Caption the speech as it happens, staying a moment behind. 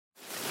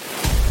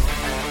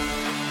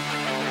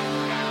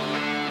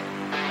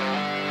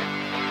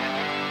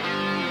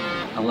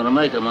I'm gonna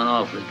make him an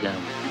offer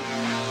again.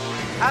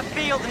 I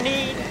feel the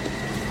need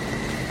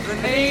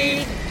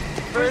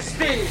for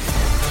speed.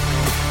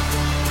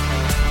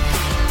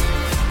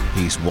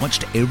 He's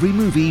watched every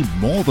movie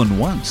more than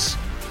once.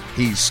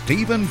 He's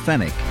Stephen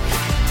Fennick.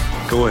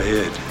 Go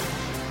ahead.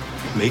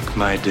 Make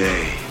my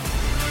day.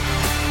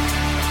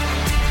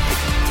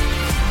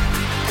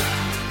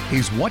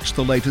 He's watched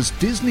the latest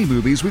Disney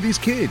movies with his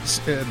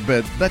kids,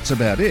 but that's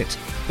about it.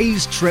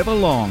 He's Trevor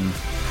Long.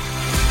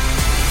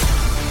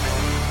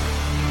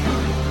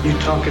 You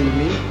talking to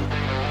me?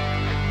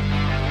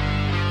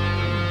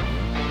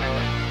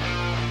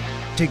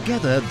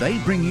 Together, they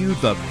bring you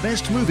the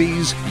best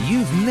movies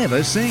you've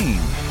never seen.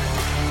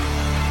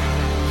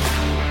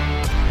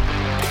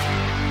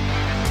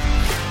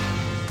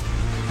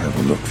 I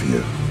will look for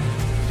you.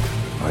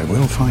 I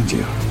will find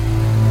you.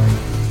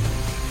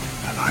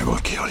 And I will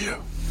kill you.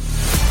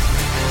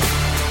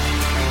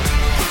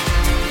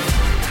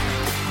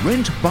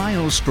 Rent, buy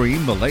or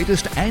stream the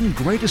latest and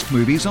greatest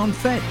movies on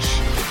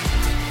Fetch.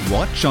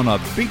 Watch on a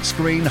big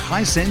screen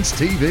Hisense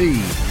TV.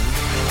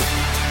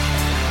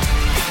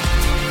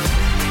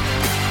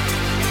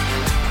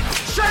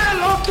 Say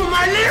hello to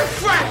my little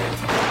friend.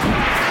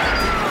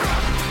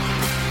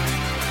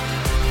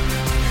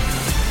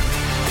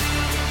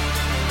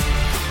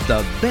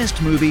 The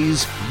best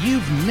movies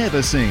you've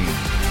never seen.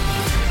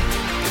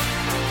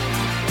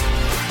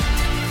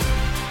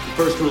 The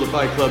first rule of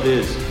Fight Club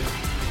is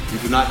you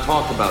do not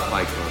talk about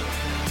Fight Club.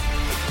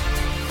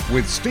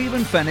 With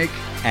Stephen Fennick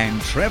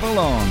and Trevor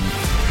Long.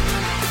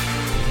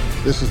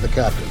 This is the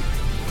captain.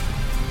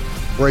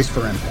 Brace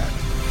for impact.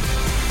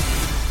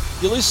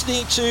 You're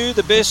listening to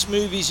the best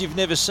movies you've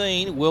never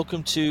seen.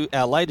 Welcome to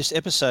our latest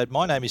episode.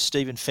 My name is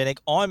Stephen Fennick.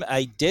 I'm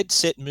a dead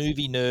set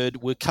movie nerd.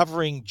 We're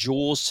covering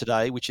Jaws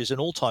today, which is an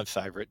all-time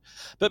favourite.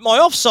 But my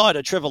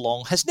offsider, Trevor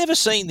Long, has never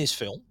seen this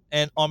film,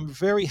 and I'm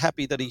very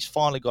happy that he's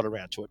finally got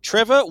around to it.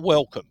 Trevor,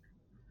 welcome.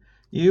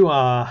 You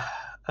are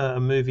a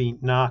movie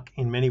narc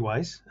in many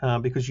ways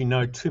because you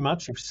know too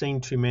much, you've seen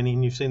too many,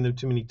 and you've seen them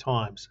too many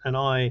times. And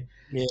I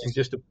am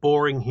just a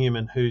boring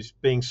human who's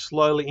being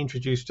slowly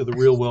introduced to the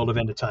real world of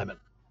entertainment.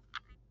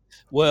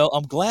 Well,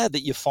 I'm glad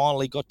that you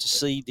finally got to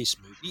see this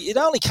movie. It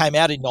only came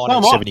out in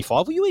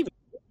 1975.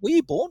 Were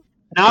you born?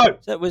 No.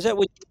 Was that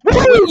what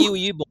year were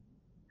you born?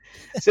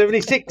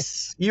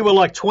 76. You were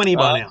like 20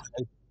 by now.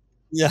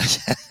 Yeah,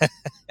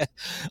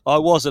 I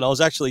wasn't. I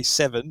was actually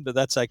 7, but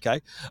that's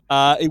okay.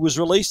 It was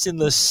released in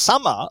the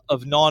summer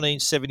of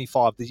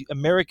 1975, the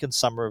American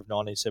summer of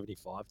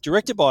 1975,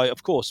 directed by,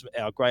 of course,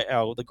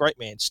 the great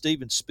man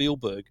Steven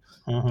Spielberg,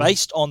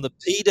 based on the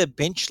Peter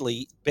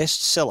Benchley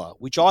bestseller,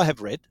 which I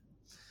have read.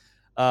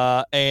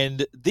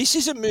 And this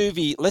is a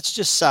movie, let's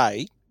just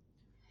say,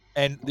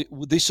 and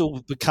this will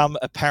become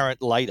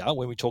apparent later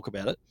when we talk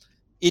about it,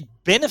 it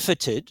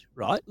benefited,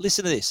 right?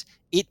 Listen to this.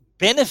 It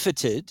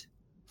benefited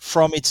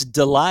from its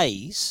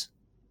delays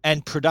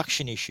and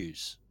production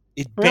issues.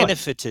 It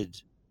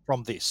benefited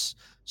from this.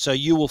 So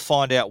you will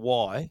find out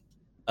why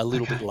a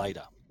little bit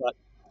later.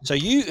 So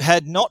you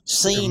had not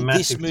seen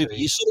this movie.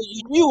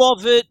 You knew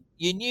of it,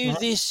 you knew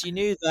this, you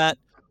knew that,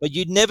 but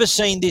you'd never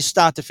seen this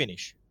start to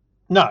finish.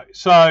 No.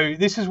 So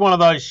this is one of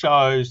those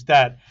shows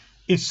that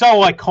is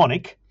so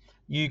iconic,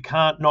 you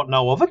can't not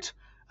know of it.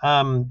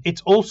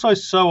 It's also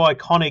so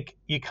iconic,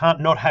 you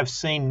can't not have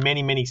seen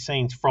many, many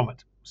scenes from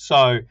it.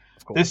 So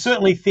there's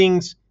certainly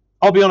things,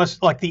 I'll be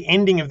honest, like the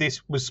ending of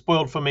this was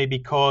spoiled for me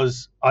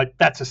because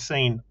that's a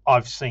scene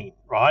I've seen,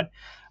 right?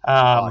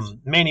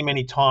 Many,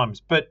 many times.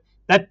 But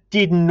that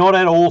did not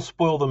at all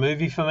spoil the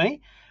movie for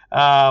me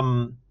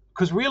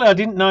because really I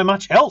didn't know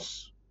much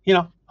else. You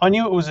know, I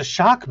knew it was a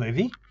shark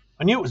movie.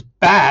 I knew it was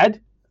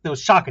bad. There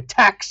was shark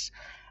attacks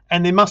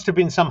and there must have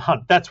been some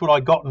hunt. That's what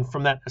I gotten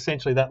from that,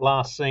 essentially that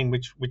last scene,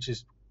 which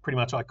is pretty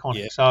much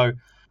iconic. Yeah. So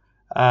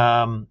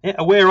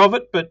aware of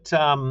it, but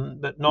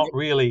not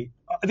really.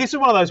 This is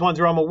one of those ones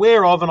where I'm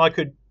aware of and I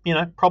could,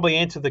 probably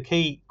answer the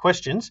key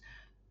questions,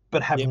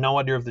 but have no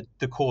idea of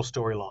the core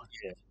storyline.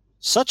 Yeah.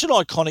 Such an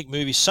iconic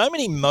movie. So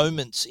many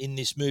moments in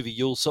this movie.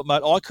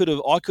 Mate, I could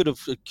have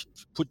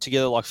put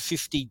together like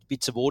 50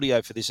 bits of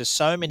audio for this. There's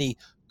so many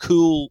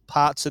cool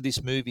parts of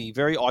this movie,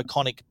 very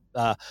iconic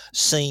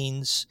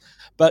scenes.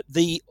 But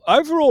the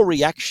overall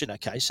reaction,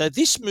 okay, so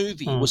this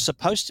movie was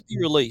supposed to be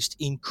released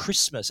at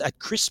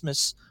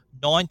Christmas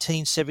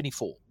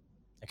 1974.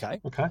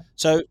 Okay.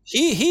 So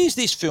here's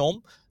this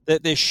film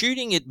that they're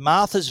shooting at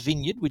Martha's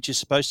Vineyard, which is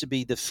supposed to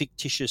be the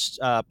fictitious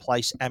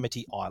place,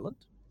 Amity Island.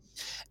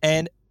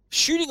 And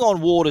shooting on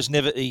water is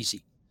never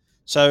easy.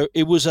 So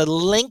it was a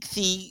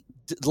lengthy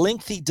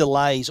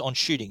delays on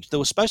shooting. They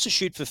were supposed to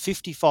shoot for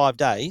 55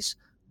 days,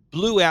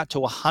 blew out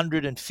to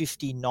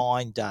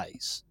 159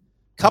 days.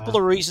 Couple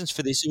of reasons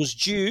for this. It was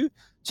due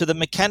to the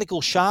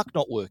mechanical shark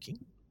not working,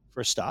 for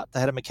a start. They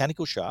had a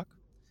mechanical shark.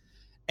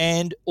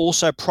 And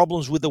also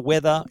problems with the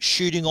weather,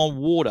 shooting on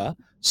water.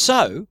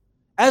 So,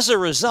 as a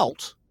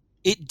result,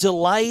 it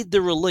delayed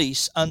the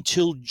release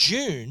until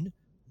June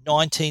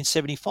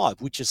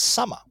 1975, which is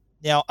summer.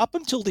 Now, up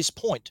until this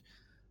point,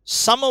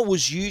 summer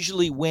was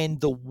usually when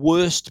the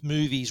worst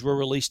movies were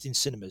released in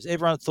cinemas.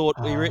 Everyone thought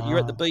you're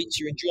at the beach,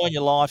 you're enjoying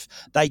your life.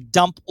 They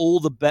dump all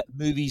the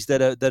movies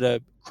that are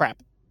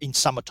crap in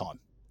summertime.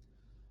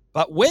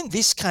 But when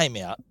this came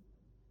out,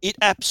 it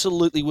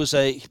absolutely was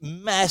a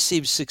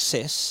massive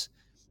success,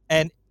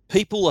 and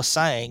people are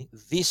saying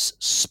this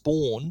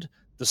spawned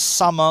the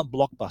summer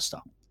blockbuster.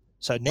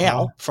 So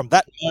now, from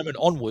that moment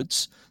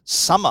onwards,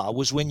 summer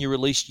was when you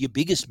released your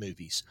biggest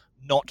movies,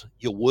 not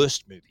your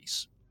worst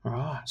movies.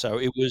 Right. So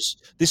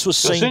this was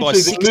So seen by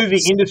essentially, the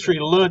movie industry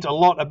learnt a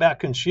lot about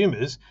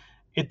consumers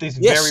at this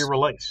very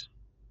release.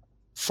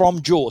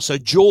 From Jaws. So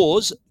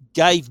Jaws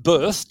gave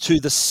birth to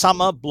the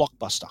summer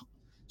blockbuster.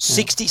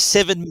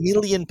 67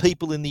 million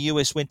people in the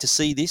US went to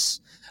see this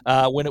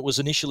when it was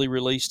initially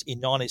released in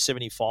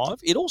 1975.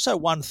 It also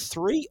won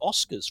 3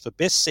 Oscars for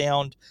Best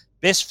Sound,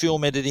 Best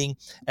Film Editing,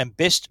 and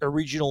Best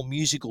Original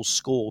Musical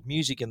Score.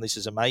 Music in this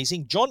is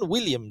amazing. John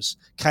Williams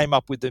came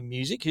up with the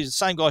music. He's the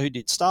same guy who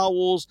did Star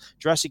Wars,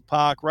 Jurassic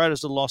Park,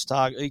 Raiders of the Lost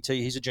Ark,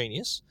 E.T. He's a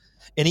genius.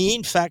 And he,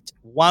 in fact,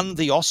 won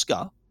the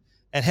Oscar.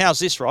 And how's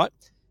this, right?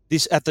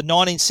 This at the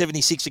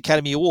 1976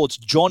 Academy Awards,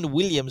 John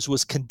Williams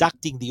was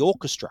conducting the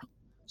orchestra.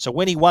 So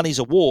when he won his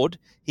award,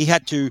 he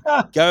had to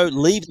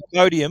leave the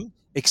podium,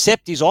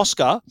 accept his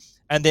Oscar,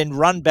 and then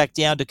run back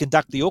down to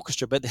conduct the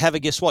orchestra. But have a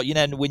guess what? You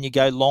know, when you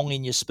go long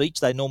in your speech,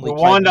 they normally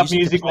play wind-up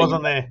music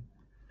wasn't there.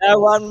 No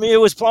one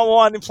was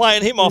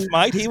playing him off,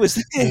 mate. He was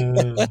there.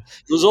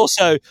 He was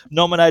also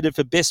nominated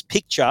for Best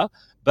Picture,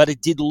 but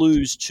it did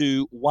lose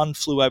to One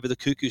Flew Over the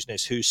Cuckoo's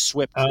Nest, who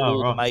swept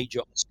all the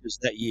major Oscars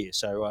that year.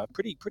 So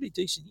pretty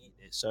decent year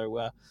there.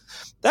 So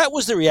that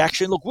was the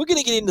reaction. Look, we're going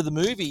to get into the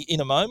movie in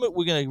a moment.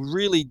 We're going to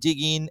really dig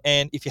in.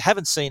 And if you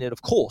haven't seen it,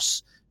 of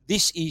course,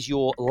 this is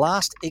your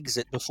last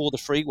exit before the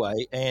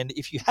freeway. And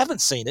if you haven't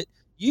seen it,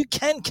 you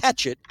can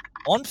catch it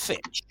on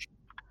Fetch.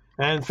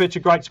 And Fetch are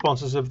great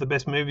sponsors of the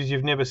best movies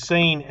you've never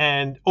seen,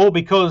 and all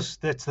because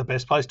that's the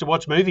best place to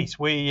watch movies.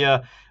 We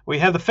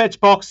have the Fetch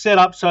box set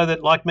up so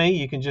that, like me,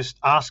 you can just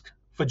ask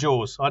for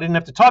Jaws. I didn't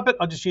have to type it.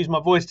 I just used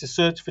my voice to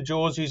search for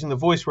Jaws using the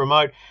voice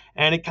remote,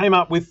 and it came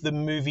up with the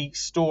movie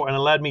store and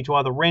allowed me to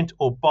either rent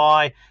or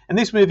buy. And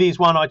this movie is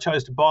one I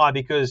chose to buy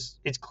because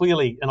it's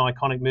clearly an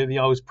iconic movie.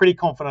 I was pretty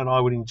confident I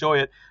would enjoy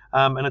it.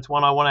 And it's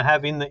one I want to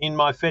have in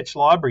my Fetch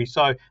library.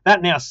 So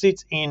that now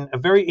sits in a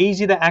very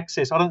easy to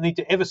access. I don't need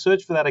to ever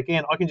search for that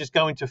again. I can just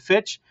go into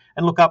Fetch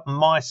and look up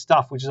My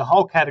Stuff, which is a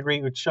whole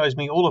category which shows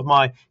me all of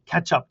my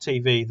catch-up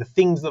TV, the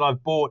things that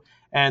I've bought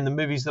and the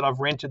movies that I've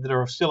rented that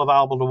are still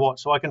available to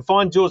watch. So I can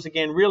find Jaws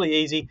again really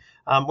easy.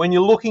 When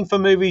you're looking for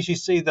movies, you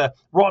see the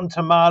Rotten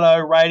Tomato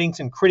ratings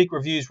and critic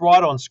reviews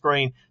right on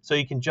screen, so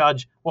you can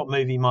judge what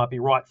movie might be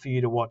right for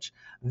you to watch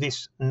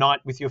this night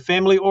with your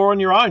family or on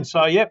your own.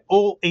 So, yep,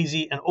 all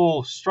easy and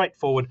all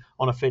straightforward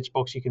on a Fetch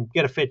box. You can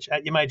get a Fetch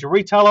at your major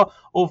retailer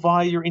or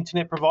via your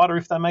internet provider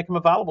if they make them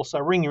available. So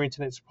ring your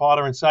internet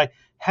provider and say,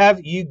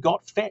 have you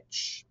got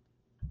Fetch?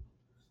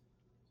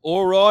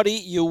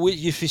 Alrighty,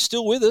 if you're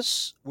still with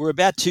us, we're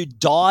about to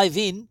dive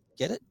in.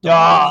 Get it?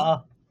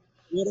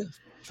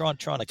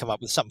 Trying to come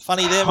up with something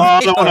funny there,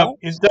 mate.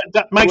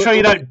 Make sure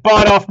you don't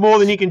bite off more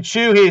than you can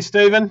chew here,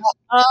 Stephen.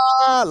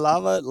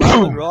 Love it,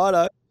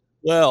 righto.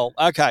 Well,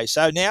 okay,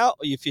 so now,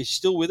 if you're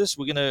still with us,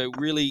 we're going to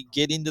really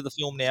get into the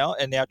film now.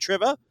 And now,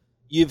 Trevor,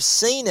 you've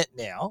seen it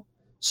now.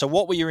 So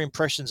what were your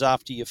impressions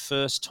after your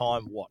first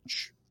time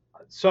watch?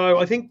 So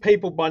I think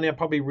people by now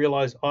probably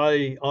realise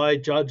I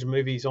judge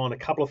movies on a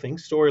couple of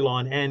things,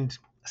 storyline and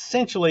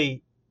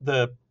essentially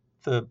the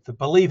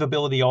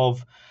believability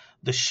of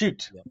the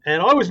shoot. Yep.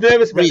 And I was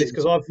nervous about this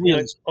because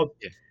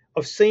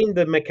I've seen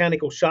the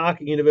Mechanical Shark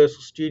at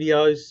Universal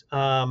Studios.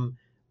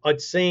 I'd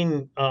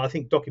seen, I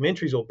think,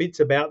 documentaries or bits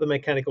about the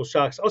Mechanical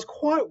Sharks. I was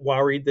quite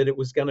worried that it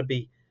was going to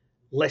be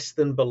less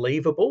than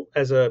believable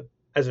as a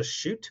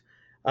shoot.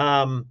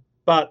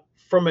 But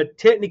from a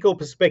technical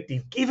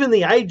perspective, given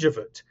the age of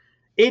it,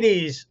 it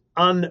is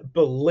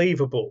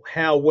unbelievable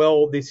how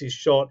well this is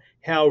shot,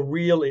 how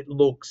real it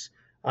looks,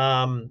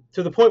 to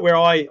the point where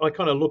I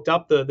kind of looked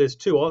up there's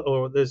an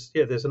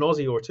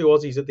Aussie or two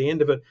Aussies at the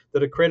end of it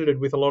that are credited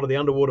with a lot of the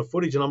underwater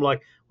footage, and I'm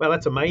like, wow,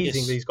 that's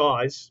amazing. Yes. These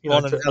guys,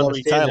 Ron and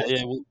Valerie Taylor.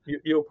 Yeah,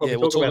 you'll probably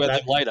talk about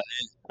that them later.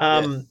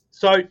 Yeah.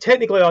 So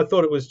technically, I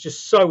thought it was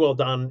just so well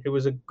done. It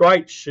was a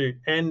great shoot,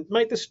 and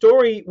mate, the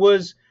story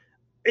was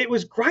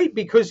great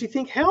because you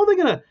think, how are they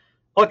going to?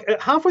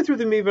 Like halfway through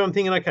the movie, I'm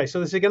thinking, okay, so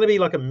there's going to be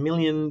like 1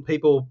 million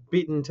people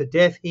bitten to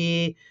death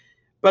here,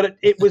 but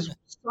it was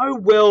so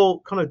well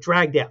kind of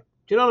dragged out.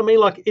 Do you know what I mean?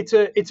 Like it's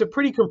a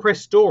pretty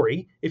compressed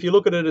story if you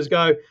look at it as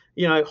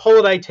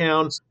holiday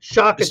town,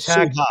 shark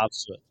attack,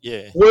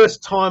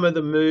 worst time of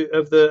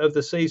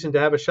the season to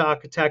have a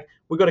shark attack.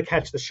 We've got to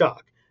catch the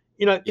shark.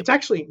 It's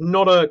actually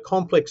not a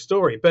complex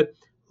story, but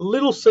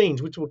little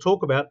scenes which we'll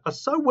talk about are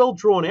so well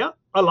drawn out.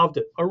 I loved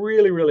it. I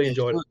really, really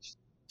enjoyed it.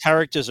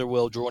 characters are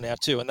well drawn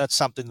out too, and that's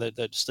something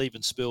that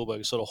Steven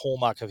Spielberg, sort of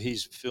hallmark of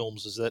his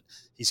films, is that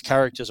his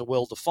characters are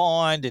well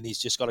defined, and he's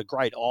just got a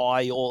great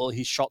eye. All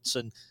his shots,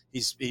 and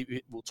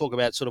we'll talk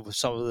about sort of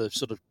some of the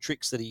sort of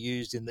tricks that he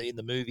used in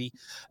the movie.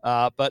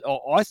 But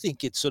I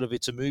think it's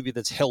a movie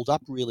that's held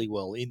up really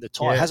well in the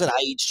time. Yeah. It hasn't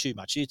aged too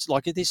much. It's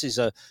like this is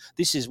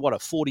what, a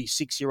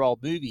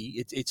 46-year-old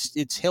movie.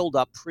 It's held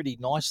up pretty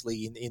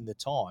nicely in the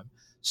time.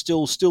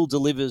 Still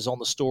delivers on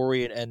the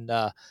story and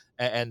the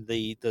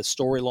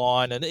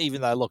storyline. And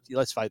even though, look,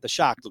 let's face it, the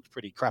shark looked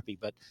pretty crappy,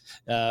 but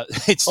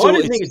it's still. I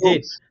didn't think it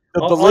did.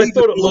 The I thought it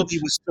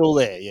believability was still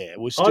there. Yeah, it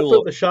was still. I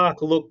thought the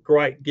shark looked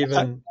great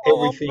given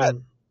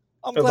everything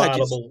I'm glad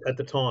available at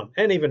the time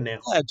and even now. I'm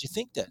glad you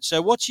think that.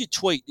 So, what's your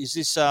tweet? Is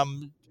this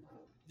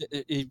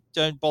you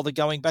don't bother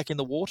going back in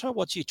the water?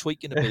 What's your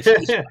tweet going to be? For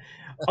this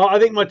one? I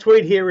think my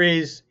tweet here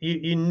is: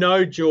 you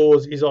know,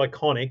 Jaws is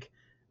iconic,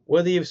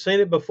 whether you've seen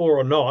it before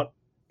or not.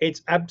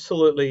 It's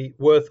absolutely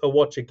worth a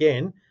watch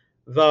again,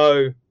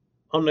 though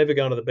I'm never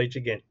going to the beach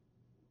again.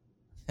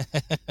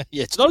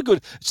 Yeah, it's not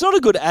a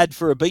good ad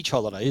for a beach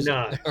holiday, is it?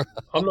 No,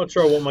 I'm not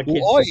sure I want my kids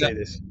to see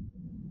this.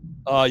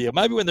 Oh yeah,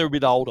 maybe when they're a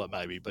bit older,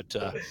 maybe. But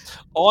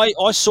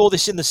I saw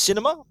this in the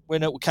cinema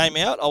when it came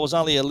out. I was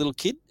only a little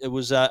kid. It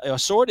was I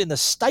saw it in the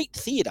State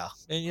Theatre,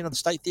 and the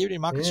State Theatre in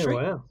Market Street.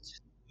 Wow.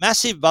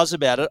 Massive buzz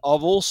about it.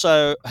 I've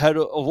also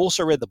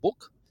read the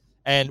book,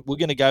 and we're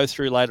going to go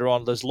through later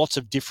on. There's lots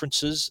of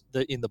differences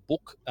in the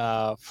book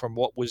from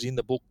what was in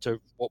the book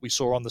to what we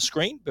saw on the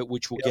screen, but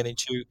which we'll get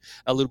into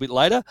a little bit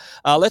later.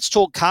 Let's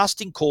talk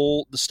casting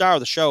call. The star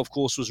of the show, of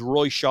course, was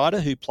Roy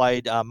Scheider, who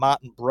played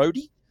Martin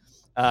Brody.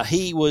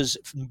 He was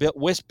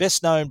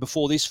best known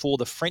before this for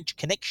The French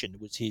Connection,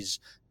 was his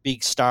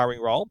big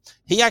starring role.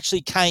 He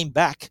actually came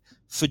back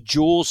for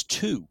Jaws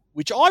 2,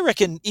 which I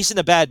reckon isn't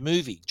a bad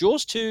movie.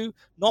 Jaws 2,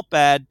 not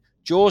bad.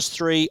 Jaws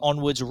 3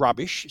 onwards,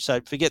 rubbish.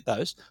 So forget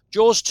those.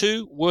 Jaws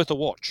 2, worth a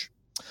watch.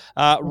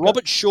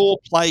 Robert Shaw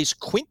plays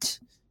Quint,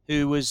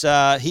 who was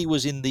he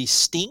was in The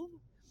Sting.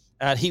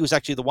 He was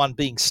actually the one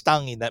being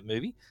stung in that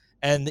movie.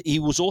 And he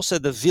was also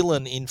the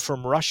villain in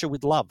From Russia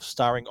with Love,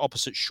 starring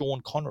opposite Sean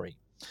Connery.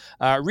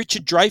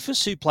 Richard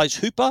Dreyfuss, who plays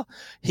Hooper,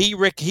 he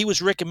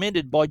was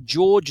recommended by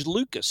George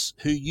Lucas,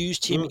 who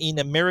used him in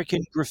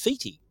American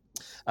Graffiti.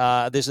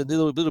 There's a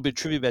little bit of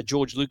trivia about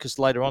George Lucas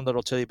later on that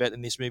I'll tell you about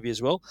in this movie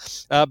as well.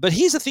 But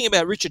here's the thing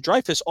about Richard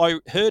Dreyfuss. I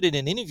heard in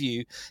an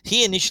interview,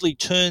 he initially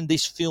turned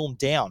this film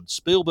down.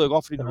 Spielberg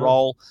offered him the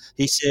role.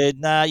 He said,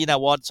 nah, you know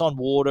what, it's on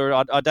water.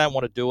 I don't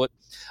want to do it.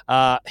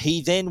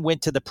 He then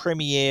went to the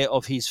premiere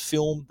of his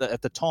film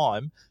at the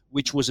time,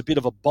 which was a bit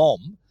of a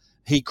bomb.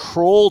 He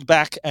crawled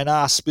back and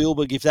asked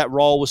Spielberg if that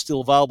role was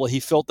still available.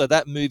 He felt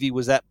that movie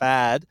was that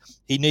bad.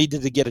 He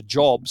needed to get a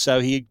job, so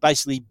he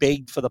basically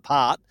begged for the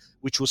part,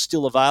 which was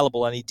still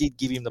available, and he did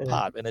give him the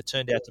part, and it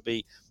turned out to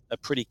be a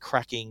pretty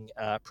cracking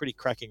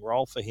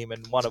role for him,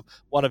 and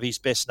one of his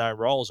best known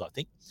roles, I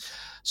think.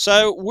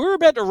 So we're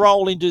about to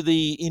roll into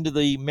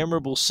the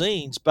memorable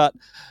scenes, but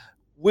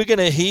we're going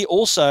to hear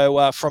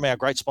also from our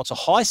great sponsor,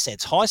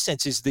 Hisense.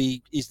 Hisense is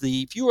the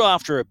if you're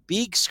after a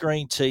big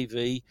screen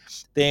TV,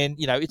 then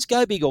it's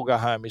go big or go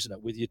home, isn't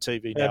it, with your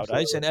TV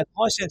nowadays? And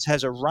Hisense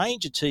has a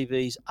range of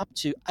TVs up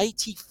to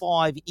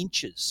 85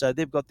 inches. So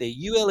they've got their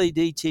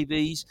ULED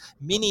TVs,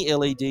 mini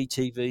LED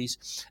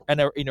TVs,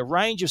 and are in a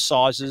range of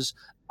sizes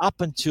up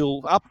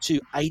to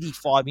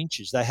 85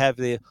 inches. They have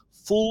their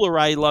full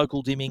array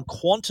local dimming,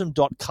 quantum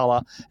dot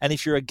color, and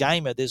if you're a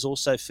gamer, there's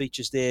also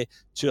features there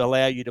to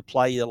allow you to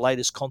play the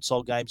latest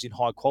console games in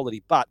high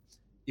quality. But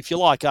if you're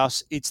like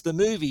us, it's the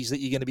movies that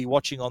you're going to be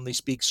watching on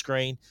this big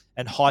screen,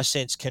 and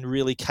Hisense can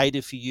really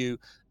cater for you,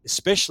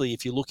 especially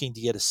if you're looking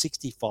to get a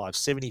 65,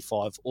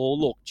 75, or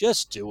look,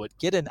 just do it.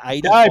 Get an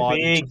 85. Go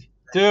big.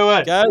 Do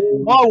it.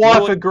 My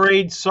wife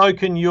agreed, so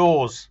can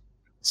yours.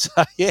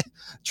 So, yeah,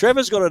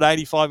 Trevor's got an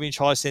 85-inch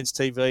Hisense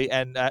TV,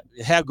 and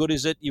how good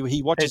is it?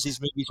 He watches his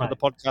movies for the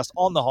podcast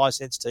on the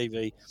Hisense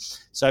TV.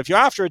 So if you're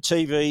after a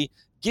TV,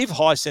 give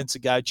Hisense a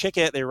go. Check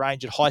out their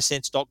range at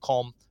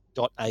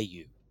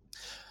hisense.com.au.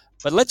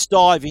 But let's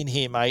dive in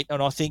here, mate,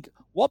 and I think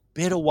what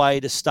better way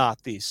to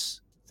start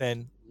this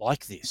than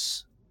like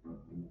this?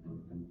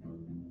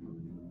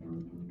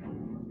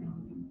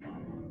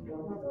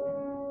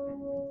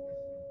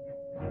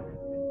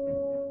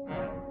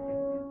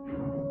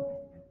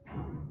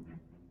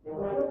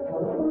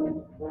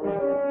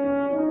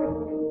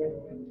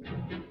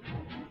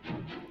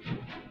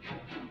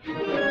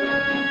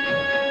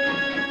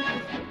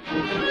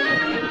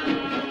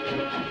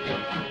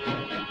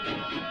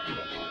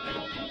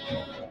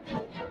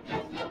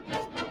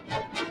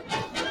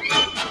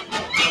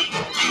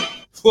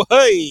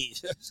 Hey.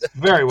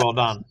 Very well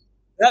done.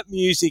 That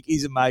music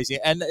is amazing,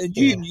 and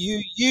you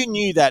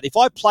knew that. If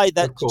I played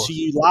that to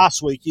you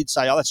last week, you'd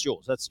say, "Oh, that's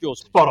yours. That's yours."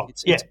 Spot on.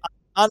 It's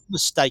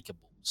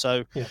unmistakable.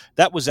 So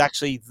that was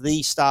actually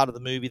the start of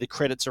the movie. The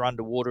credits are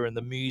underwater, and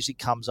the music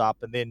comes up,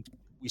 and then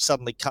we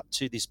suddenly cut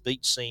to this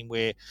beach scene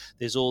where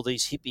there's all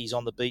these hippies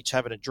on the beach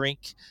having a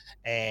drink,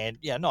 and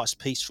nice,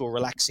 peaceful,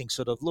 relaxing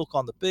sort of look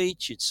on the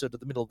beach. It's sort of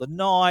the middle of the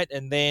night,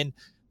 and then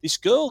this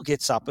girl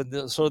gets up and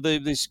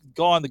this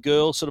guy and the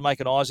girl sort of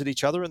making eyes at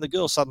each other, and the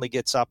girl suddenly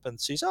gets up and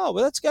says, "Oh,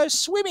 well, let's go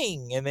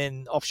swimming," and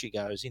then off she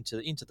goes into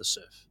the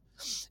surf.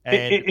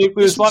 And it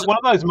was like one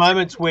of those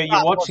moments where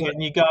you're watching it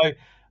and you go,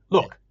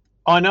 "Look,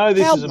 I know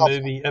this is a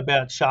movie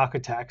about shark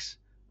attacks.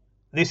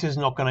 This is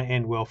not going to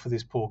end well for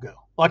this poor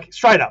girl." Like,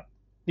 straight up,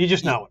 you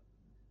just know it.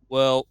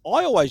 Well,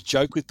 I always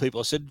joke with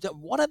people. I said,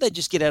 "Why don't they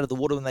just get out of the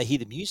water when they hear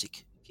the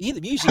music? If you hear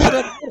the music, get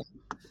out of the water."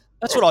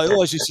 That's what I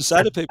always used to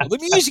say to people. The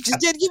music's a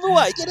dead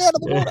giveaway. Get out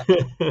of the water.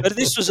 But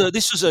this was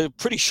a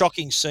pretty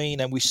shocking scene,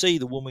 and we see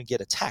the woman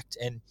get attacked.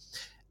 And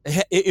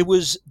it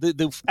was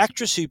the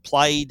actress who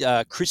played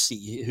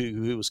Chrissy,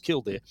 who was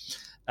killed there.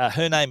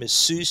 Her name is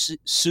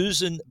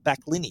Susan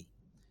Backlini.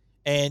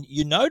 And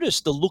you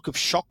notice the look of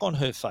shock on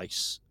her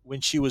face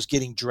when she was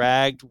getting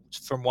dragged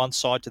from one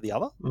side to the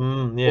other.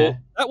 Well,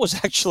 that was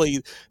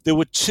actually, there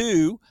were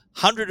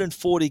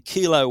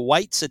 240-kilo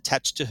weights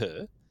attached to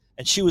her,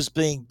 and she was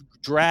being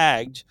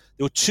dragged.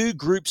 There were two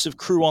groups of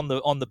crew on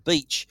the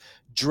beach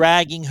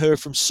dragging her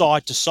from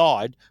side to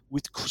side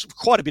with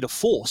quite a bit of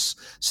force.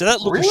 So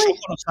that look of shock on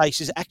her face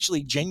is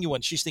actually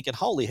genuine. She's thinking,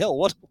 "Holy hell,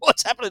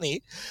 what's happening here?"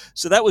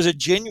 So that was a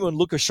genuine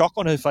look of shock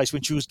on her face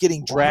when she was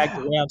getting dragged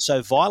around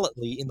so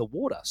violently in the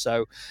water.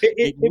 So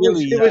it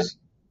was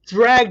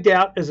dragged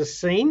out as a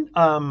scene.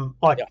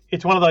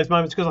 It's one of those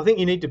moments, because I think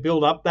you need to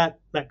build up that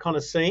kind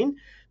of scene.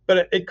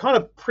 But it kind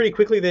of pretty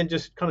quickly then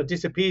just kind of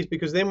disappears,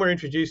 because then we're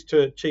introduced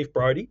to Chief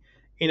Brody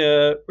in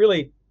a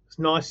really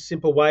nice,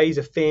 simple way. He's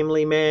a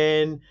family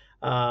man.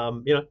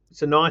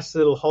 It's a nice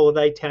little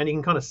holiday town. You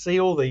can kind of see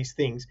all these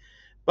things.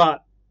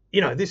 But,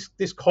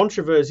 this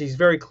controversy is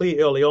very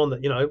clear early on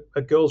that,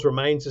 a girl's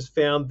remains is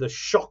found. The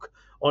shock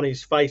on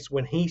his face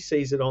when he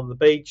sees it on the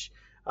beach.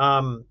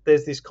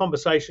 There's this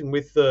conversation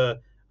with the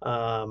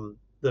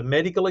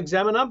medical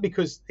examiner,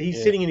 because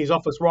he's sitting in his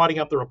office writing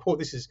up the report.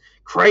 This is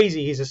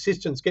crazy. His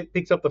assistant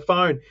picks up the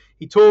phone.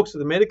 He talks to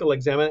the medical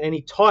examiner and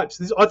he types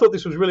this. I thought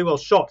this was really well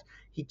shot.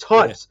 He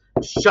types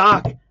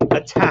shark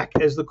attack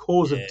as the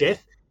cause of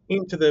death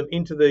into the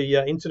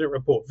incident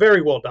report.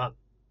 Very well done.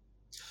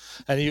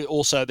 And he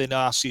also then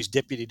asked his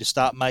deputy to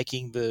start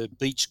making the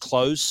beach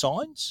close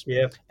signs.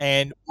 Yeah.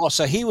 And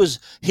so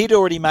he'd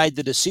already made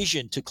the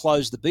decision to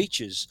close the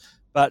beaches.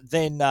 But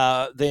then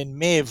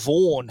Mayor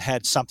Vaughan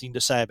had something to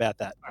say about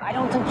that. I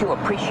don't think you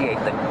appreciate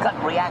the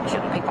gut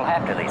reaction people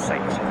have to these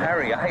things.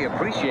 Harry, I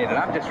appreciate it.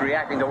 I'm just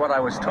reacting to what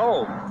I was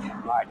told.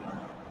 Martin,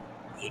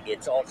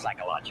 it's all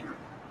psychological.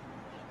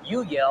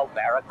 You yell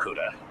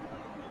barracuda.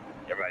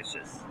 Everybody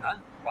says, huh?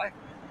 What?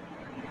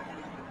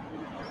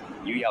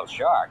 You yell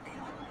shark.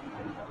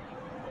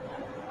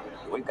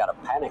 We've got a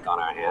panic on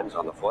our hands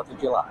on the 4th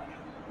of July.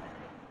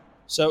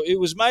 So it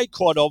was made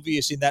quite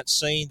obvious in that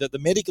scene that the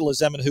medical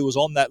examiner who was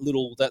on that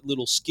little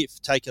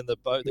skiff taking the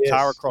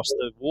car across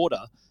the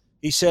water,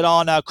 he said,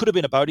 "Oh no, it could have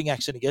been a boating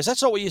accident." He goes,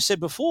 "That's not what you said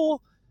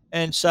before."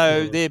 And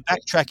so they're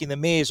backtracking. The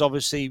mayor's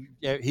obviously,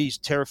 he's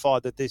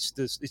terrified that this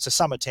it's a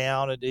summer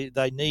town and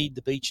they need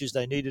the beaches,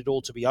 they need it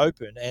all to be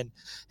open. And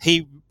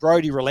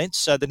Brody relents.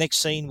 So the next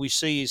scene we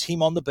see is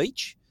him on the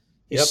beach.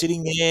 He's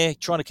sitting there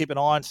trying to keep an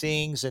eye on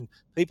things, and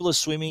people are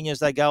swimming as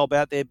they go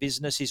about their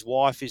business. His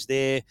wife is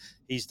there.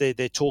 He's there.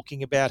 They're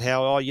talking about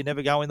how, you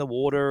never go in the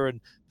water, and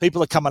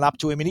people are coming up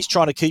to him, and he's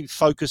trying to keep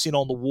focusing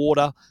on the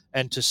water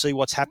and to see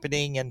what's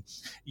happening. And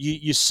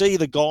you see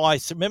the guy.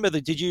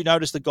 Did you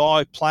notice the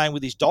guy playing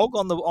with his dog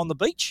on the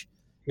beach?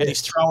 And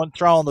he's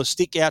throwing the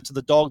stick out to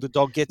the dog. The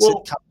dog gets it,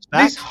 comes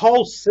back. This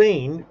whole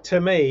scene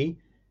to me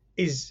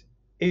is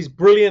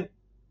brilliant.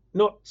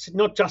 Not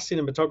just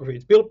cinematography,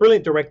 it's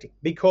brilliant directing,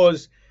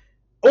 because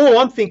all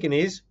I'm thinking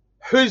is,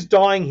 who's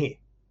dying here?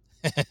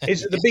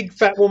 Is it the big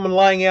fat woman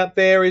laying out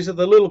there? Is it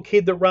the little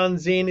kid that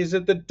runs in? Is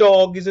it the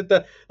dog? Is it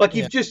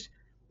you've just,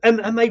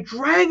 and they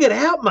drag it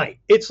out, mate.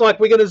 It's like,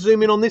 we're going to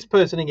zoom in on this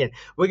person again.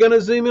 We're going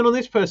to zoom in on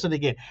this person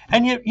again.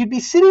 And you'd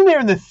be sitting there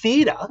in the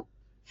theater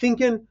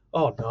thinking,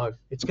 oh no,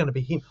 it's going to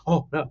be him.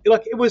 Oh no.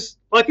 It was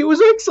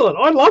excellent.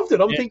 I loved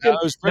it. I'm thinking,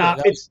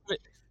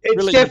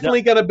 it's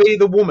definitely going to be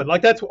the woman.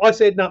 Like, that's what I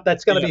said. No,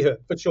 that's going to be her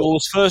for sure. Well,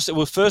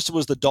 first it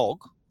was the dog.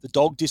 The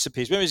dog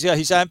disappears. Remember,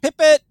 he's saying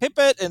 "Pippet,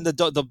 Pippet," and you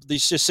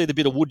just see the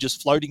bit of wood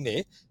just floating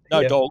there.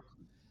 No dog.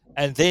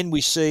 And then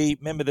we see.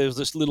 Remember, there was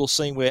this little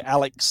scene where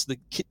Alex, the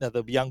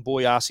kidnapper, the young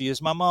boy, asks, "He goes,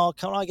 Mama,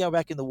 can I go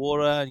back in the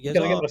water?" And he goes,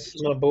 "Can I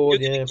get my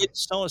board?" Yeah.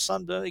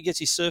 He gets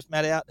his surf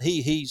mat out.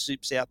 He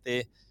zips out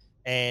there.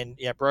 And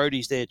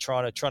Brody's there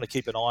trying to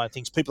keep an eye on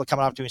things. People are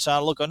coming up to him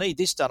saying, "Look, I need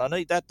this done. I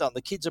need that done.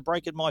 The kids are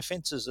breaking my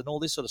fences and all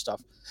this sort of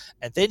stuff."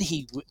 And then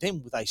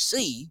they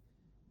see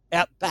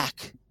out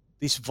back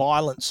this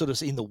violent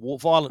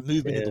violent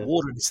movement in the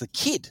water, and it's the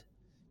kid.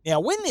 Now,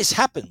 when this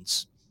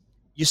happens,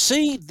 you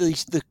see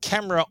the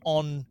camera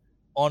on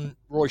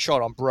Roy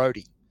Scheidt, on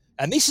Brody,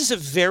 and this is a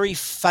very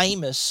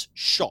famous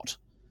shot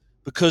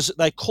because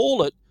they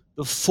call it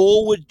the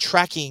forward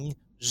tracking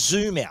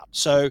zoom out.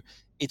 So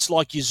it's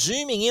like you're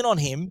zooming in on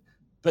him,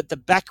 but the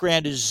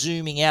background is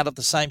zooming out at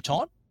the same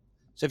time.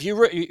 So if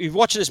you've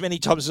watched it as many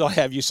times as I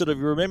have, you sort of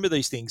remember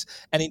these things.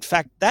 And in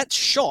fact, that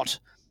shot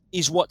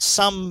is what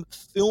some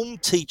film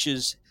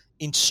teachers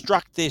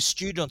instruct their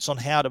students on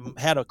how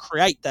to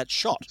create that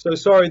shot. So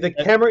sorry, the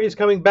camera is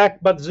coming back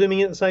but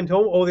zooming in at the same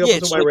time, or the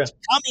opposite way around? It's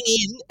coming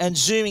in and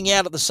zooming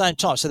out at the same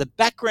time. So the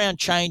background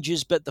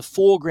changes, but the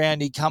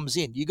foreground he comes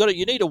in. You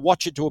need to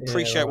watch it to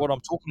appreciate what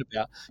I'm talking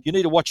about. You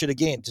need to watch it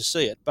again to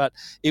see it. But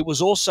it was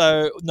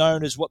also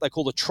known as what they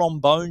call the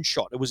trombone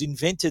shot. It was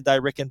invented, they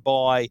reckon,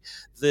 by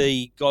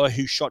the guy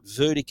who shot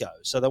Vertigo.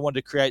 So they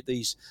wanted to create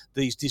these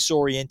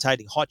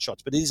disorientating height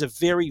shots. But it is a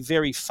very,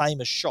 very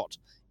famous shot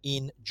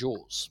in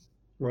Jaws.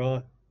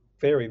 Right.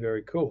 Very,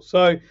 very cool.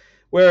 So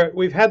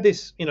we've had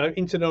this,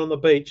 incident on the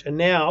beach, and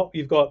now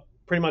you've got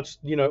pretty much,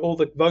 all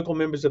the vocal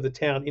members of the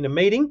town in a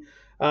meeting.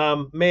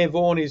 Mayor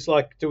Vaughan is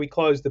like, do we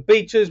close the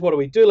beaches? What do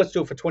we do? Let's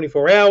do it for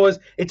 24 hours.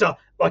 It's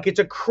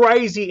a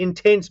crazy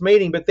intense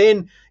meeting, but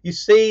then you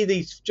see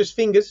these just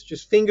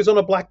fingers on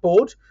a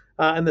blackboard,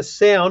 and the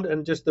sound,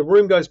 and just the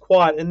room goes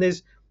quiet. And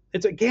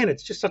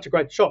it's just such a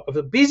great shot of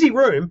a busy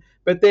room,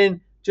 but then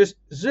just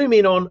zoom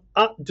in on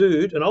an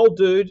old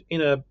dude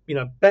in a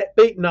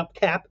beaten up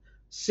cap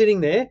sitting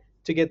there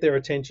to get their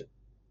attention.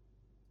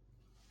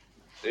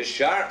 This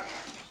shark,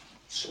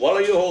 swallow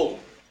you whole.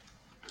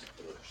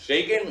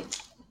 Shaking,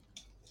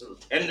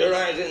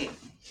 tenderizing,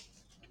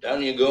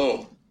 down you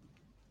go.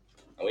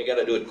 And we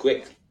gotta do it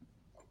quick.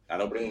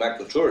 That'll bring back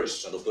the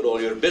tourists. That'll put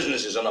all your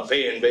businesses on a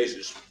paying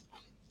basis.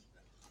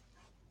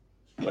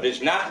 But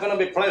it's not gonna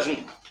be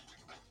pleasant.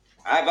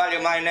 I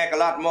value my neck a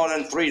lot more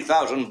than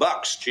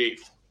 $3,000, Chief.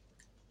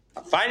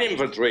 I'll find him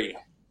for 3,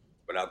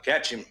 but I'll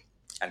catch him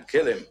and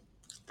kill him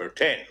for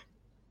 10. And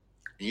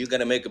you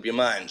gotta make up your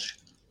minds.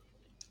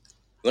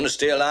 You wanna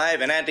stay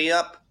alive and ante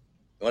up?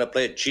 You wanna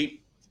play it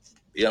cheap?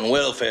 Be on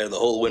welfare the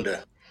whole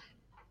winter.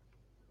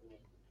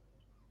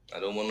 I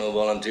don't want no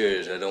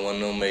volunteers. I don't want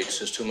no mates.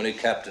 There's too many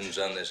captains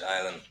on this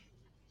island.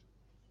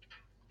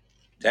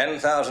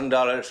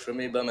 $10,000 for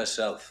me by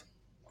myself.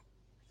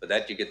 For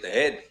that you get the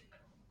head,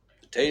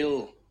 the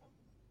tail,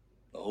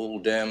 the whole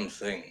damn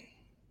thing.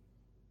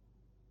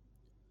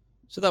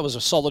 So that was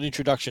a solid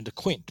introduction to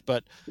Quint,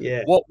 but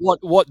yeah,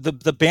 what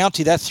the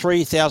bounty, that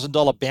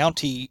 $3,000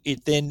 bounty,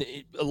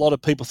 a lot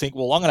of people think,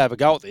 well, I'm going to have a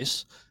go at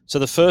this. So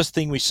the first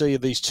thing we see are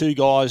these two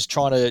guys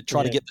trying to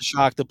get the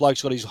shark. The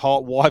bloke's got his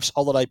wife's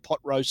holiday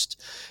pot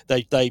roast.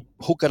 They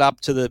hook it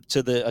up to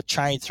a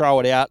chain, throw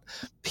it out.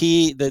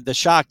 The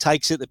shark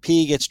takes it. The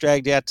pier gets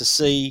dragged out to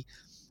sea,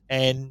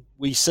 and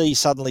we see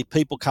suddenly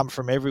people come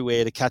from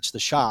everywhere to catch the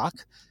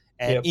shark.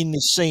 And in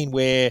this scene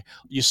where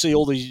you see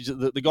all these,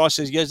 the guy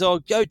says, he goes, oh,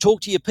 go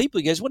talk to your people.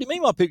 He goes, what do you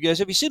mean my people? He goes,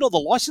 have you seen all the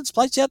license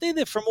plates out there?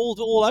 They're from all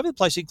over the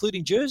place,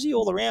 including Jersey,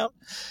 all around.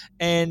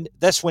 And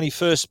that's when he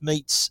first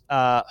meets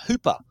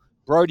Hooper.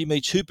 Brody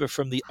meets Hooper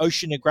from the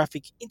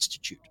Oceanographic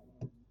Institute.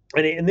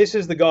 And this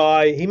is the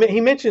guy, he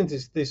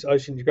mentions this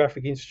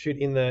Oceanographic Institute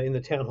in the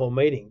town hall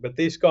meeting, but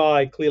this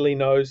guy clearly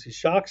knows his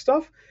shark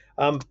stuff.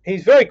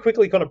 He's very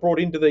quickly kind of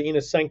brought into the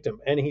inner sanctum,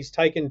 and he's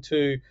taken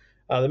to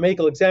the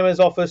medical examiner's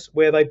office,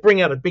 where they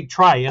bring out a big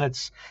tray, and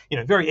it's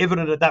very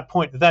evident at that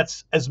point that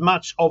that's as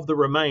much of the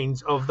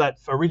remains of that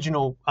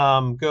original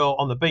girl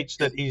on the beach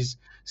that is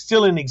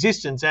still in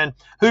existence. And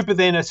Hooper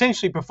then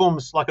essentially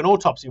performs like an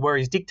autopsy, where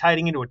he's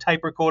dictating into a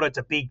tape recorder. It's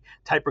a big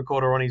tape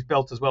recorder on his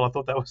belt as well. I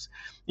thought that was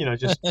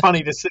just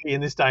funny to see in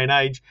this day and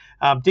age,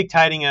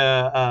 dictating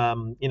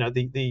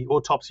the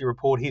autopsy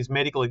report, his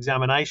medical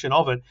examination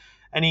of it,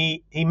 and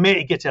he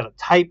gets out a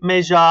tape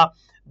measure.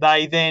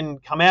 They then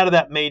come out of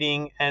that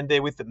meeting and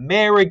they're with the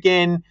mayor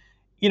again.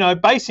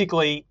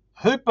 Basically,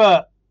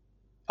 Hooper,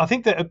 I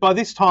think that by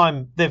this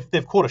time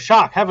they've caught a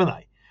shark, haven't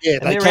they? Yeah,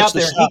 and they're out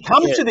there. He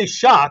comes to this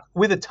shark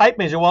with a tape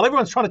measure while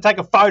everyone's trying to take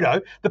a photo.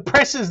 The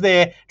press is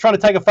there trying to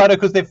take a photo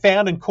because they've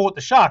found and caught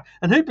the shark.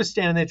 And Hooper's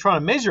standing there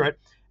trying to measure it.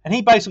 And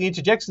he basically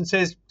interjects and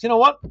says, you know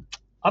what?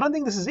 I don't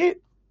think this is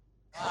it.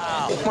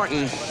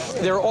 Martin,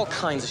 there are all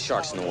kinds of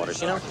sharks in the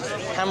waters,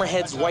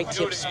 Hammerheads, white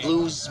tips,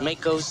 blues,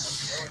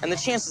 makos. And the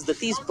chances that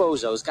these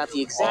bozos got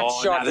the exact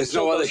shark... there's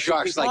no other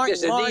sharks like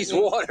this in these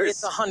waters.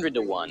 It's 100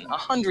 to 1.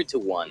 100 to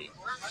 1.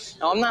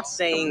 Now, I'm not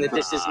saying that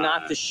this is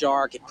not the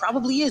shark. It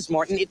probably is,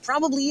 Martin. It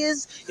probably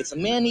is. It's a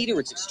man-eater.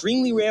 It's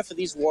extremely rare for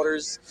these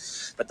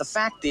waters. But the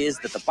fact is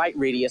that the bite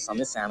radius on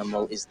this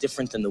animal is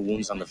different than the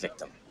wounds on the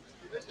victim.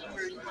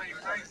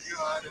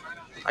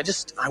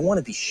 I want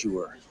to be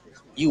sure.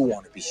 You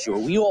want to be sure.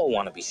 We all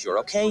want to be sure,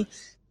 okay?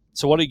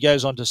 So what he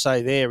goes on to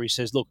say there, he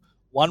says, look,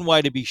 one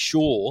way to be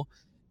sure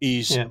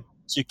is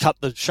to cut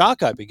the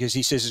shark open, because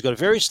he says he's got a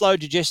very slow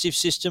digestive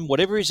system.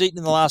 Whatever he's eaten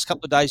in the last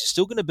couple of days is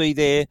still going to be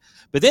there.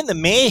 But then the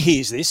mayor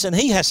hears this, and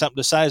he has something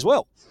to say as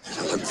well.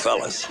 Look,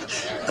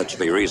 fellas, let's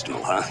be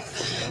reasonable, huh?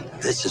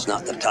 This is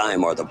not the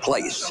time or the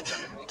place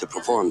to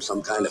perform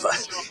some kind of a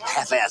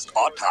half-assed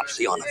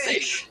autopsy on a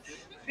fish.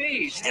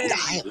 And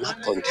I am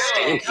not going to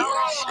stand here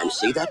and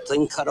see that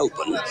thing cut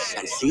open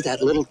and see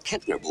that little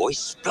Kentner boy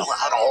spill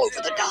out all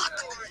over the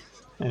dock.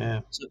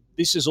 Yeah. So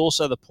this is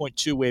also the point,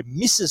 too, where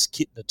Mrs.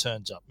 Kittner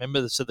turns up.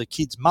 Remember, so the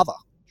kid's mother.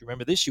 Do you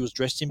remember this? She was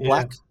dressed in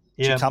black.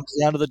 Yeah. She comes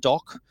down to the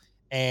dock,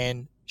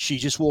 and she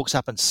just walks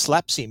up and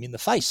slaps him in the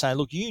face, saying,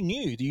 "Look, you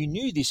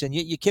knew this, and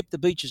yet you kept the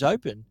beaches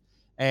open."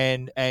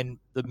 And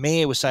the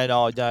mayor was saying,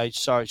 "Oh no,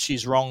 sorry,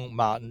 she's wrong,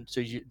 Martin."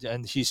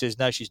 And she says,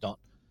 "No, she's not.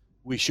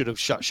 We should have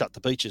shut the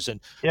beaches." And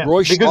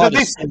Roy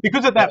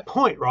because at that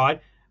point,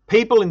 right,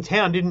 people in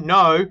town didn't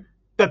know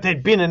that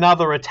there'd been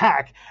another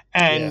attack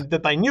and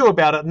that they knew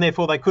about it, and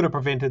therefore they could have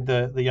prevented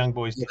the young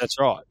boys. Yeah, that's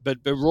right. But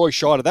Roy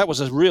Scheider, that was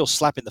a real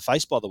slap in the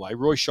face, by the way.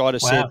 Roy Scheider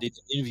said in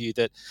an interview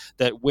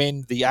that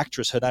when the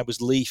actress, her name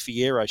was Lee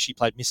Fierro, she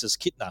played Mrs.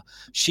 Kittner,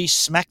 she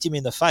smacked him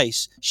in the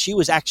face. She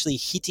was actually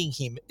hitting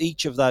him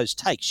each of those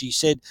takes. She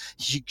said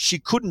she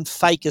couldn't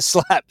fake a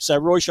slap. So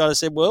Roy Scheider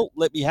said, "Well,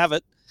 let me have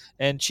it."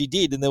 And she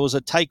did, and there was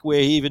a take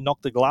where he even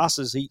knocked the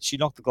glasses. She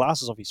knocked the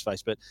glasses off his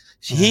face. But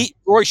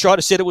Roy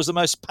Scheider said it was the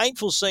most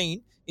painful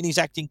scene in his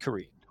acting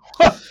career.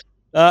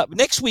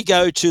 Next we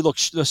go to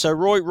so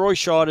Roy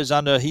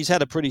Scheider's he's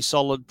had a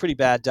pretty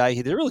bad day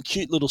here. There's a really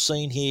cute little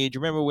scene here. Do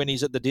you remember when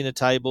he's at the dinner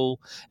table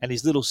and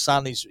his little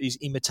son is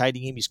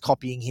imitating him, he's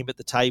copying him at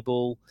the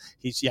table.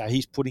 He's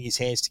putting his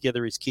hands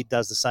together, his kid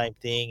does the same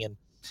thing,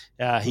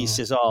 and he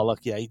says, "Oh,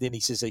 look, then he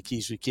says he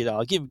kisses the kid,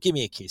 "Oh, give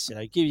me a kiss,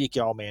 give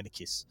your old man a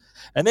kiss."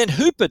 And then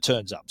Hooper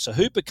turns up. So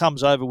Hooper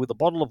comes over with a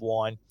bottle of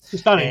wine.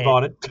 Just don't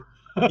invite it.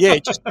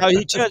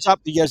 He turns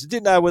up. He goes,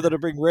 didn't know whether to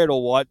bring red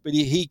or white, but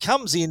he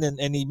comes in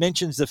and he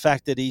mentions the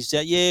fact that he's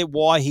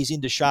why he's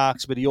into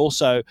sharks, but he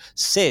also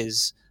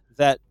says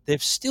that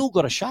they've still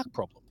got a shark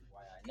problem.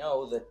 I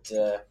know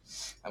that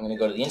I'm going to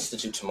go to the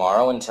Institute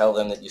tomorrow and tell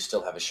them that you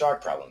still have a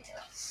shark problem here.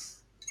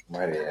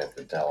 Why do you have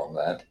to tell them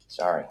that?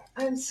 Sorry.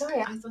 I'm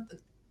sorry. I thought that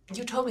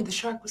you told me the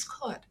shark was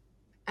caught,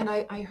 and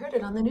I heard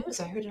it on the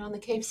news. I heard it on the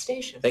Cave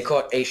Station. They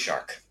caught a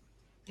shark,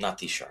 not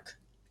the shark.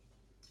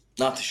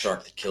 Not the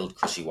shark that killed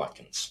Chrissy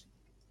Watkins.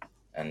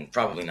 And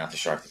probably not the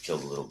shark that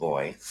killed the little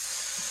boy.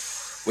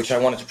 Which I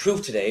wanted to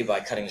prove today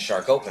by cutting the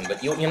shark open.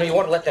 But you want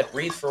to let that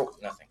breathe for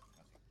nothing.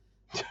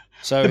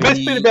 So the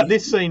best bit about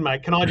this scene,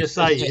 mate, can I just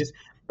say is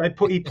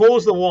he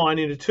pours the wine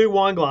into 2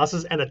 wine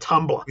glasses and a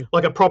tumbler,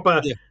 like a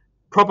proper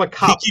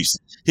cup.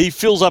 He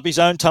fills up his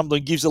own tumbler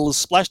and gives a little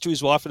splash to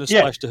his wife and a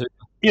splash to her.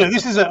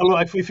 This is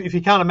if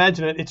you can't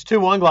imagine it, it's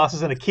 2 wine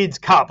glasses and a kid's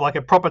cup, like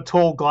a proper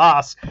tall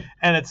glass,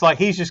 and it's like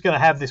he's just going to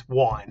have this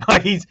wine.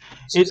 Like it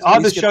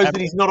either shows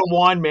that he's not a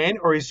wine man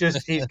or he's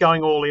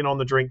going all in on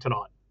the drink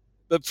tonight.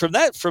 But from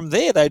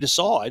there they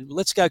decide,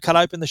 let's go cut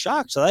open the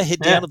shark. So they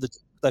head down to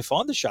they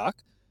find the shark.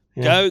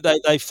 Yeah.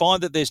 They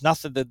find that there's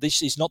nothing, that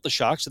this is not the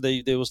shark. So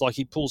there was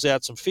he pulls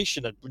out some fish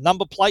and a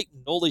number plate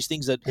and all these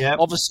things that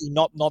obviously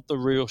not the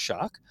real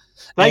shark.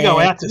 They go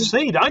out to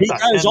sea, don't they?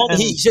 He goes on.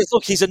 He says,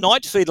 "Look, he's a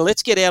night feeder.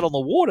 Let's get out on the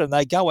water." And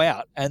they go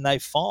out and they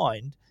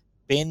find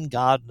Ben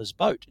Gardner's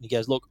boat. And he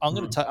goes, "Look, I'm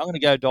going to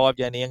go dive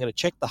down here. I'm going to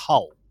check the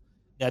hull."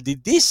 Now,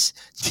 did this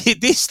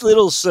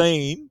little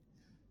scene?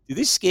 Did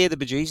this scare the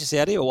bejesus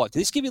out of you or what? Did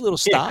this give you a little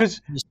start?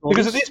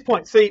 Because at this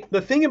point, see,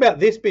 the thing about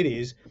this bit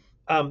is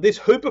this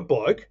Hooper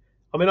bloke.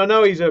 I mean, I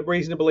know he's a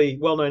reasonably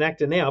well-known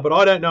actor now, but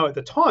I don't know at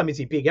the time, is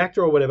he a big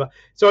actor or whatever?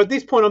 So at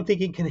this point, I'm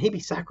thinking, can he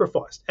be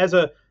sacrificed? As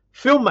a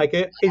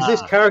filmmaker, is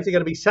this character going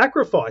to be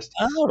sacrificed?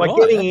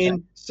 Getting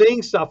in,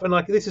 seeing stuff, and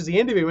this is the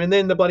end of him, and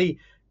then the bloody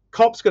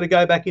cop's got to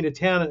go back into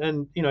town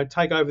and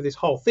take over this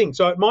whole thing.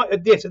 So it might,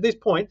 at this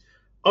point,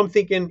 I'm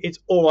thinking it's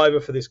all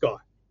over for this guy.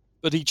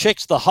 But he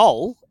checks the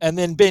hull, and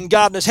then Ben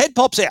Gardner's head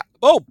pops out.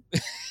 Oh,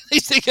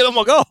 he's thinking, "Oh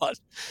my God!"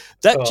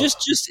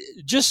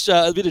 Just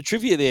a bit of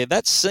trivia there.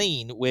 That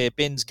scene where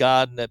Ben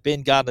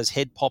Gardner's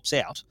head pops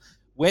out.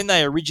 When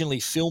they originally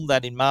filmed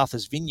that in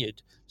Martha's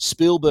Vineyard,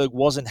 Spielberg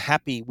wasn't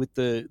happy with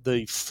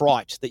the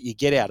fright that you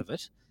get out of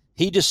it.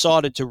 He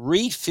decided to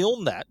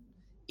refilm that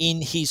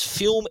in his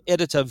film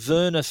editor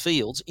Verna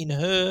Fields in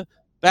her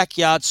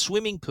backyard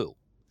swimming pool.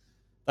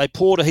 They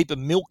poured a heap of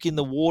milk in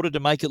the water to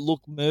make it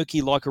look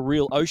murky like a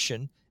real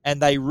ocean,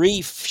 and they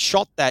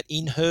re-shot that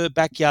in her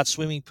backyard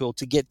swimming pool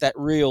to get that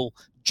real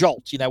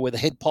jolt, where the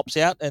head pops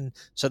out, and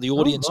so the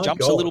audience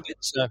jumps a little bit.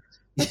 So,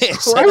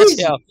 so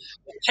that's how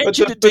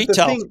attention to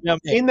detail.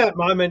 In that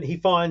moment, he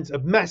finds a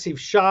massive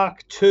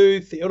shark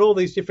tooth and all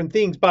these different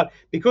things, but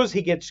because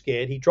he gets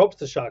scared, he drops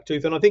the shark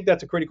tooth, and I think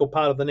that's a critical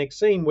part of the next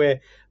scene where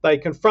they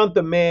confront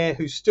the mayor,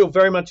 who's still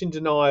very much in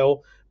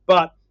denial,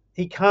 but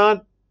he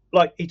can't.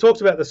 He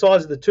talks about the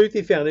size of the tooth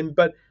he found him,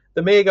 but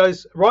the mayor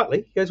goes,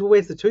 rightly, he goes, "Well,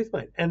 where's the tooth,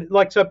 mate?" And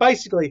so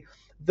basically,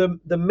 the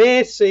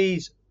mayor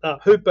sees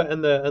Hooper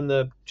and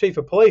the chief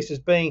of police as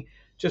being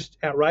just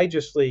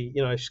outrageously,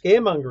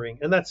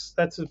 scaremongering, and that's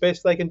the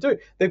best they can do.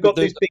 They've got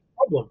this big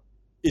problem.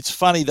 It's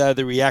funny though,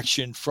 the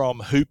reaction from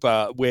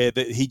Hooper, where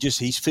he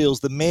feels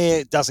the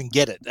mayor doesn't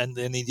get it, and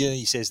then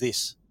he says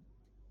this.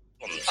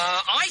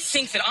 I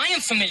think that I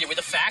am familiar with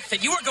the fact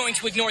that you are going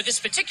to ignore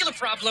this particular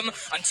problem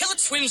until it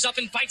swims up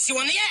and bites you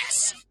on the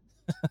ass.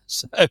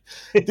 So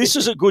this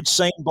is a good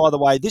scene, by the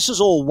way. This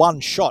is all one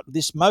shot.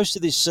 Most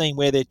of this scene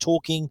where they're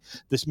talking,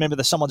 remember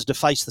that someone's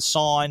defaced the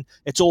sign.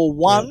 It's all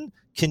one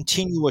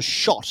continuous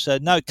shot, so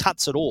no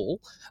cuts at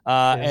all.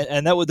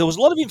 And there was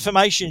a lot of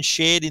information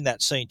shared in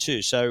that scene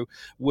too. So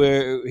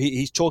where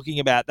he's talking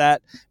about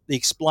that, he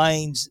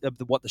explains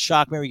what the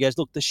shark. He goes,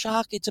 look, the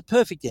shark, it's a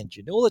perfect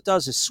engine. All it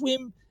does is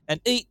swim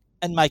and eat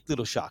and make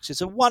little sharks.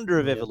 It's a wonder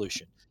of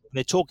evolution. And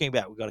they're talking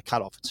about we've got to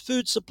cut off its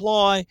food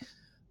supply.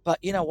 But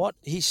you know what?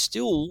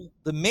 The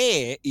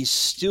mayor is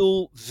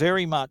still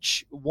very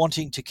much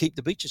wanting to keep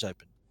the beaches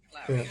open.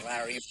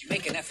 Larry, if you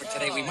make an effort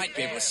today, we might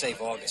be able to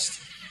save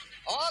August.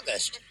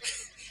 August?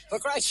 For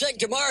Christ's sake,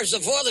 tomorrow's the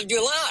 4th of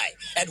July,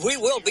 and we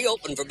will be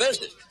open for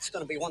business. It's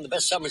going to be one of the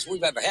best summers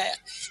we've ever had.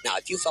 Now,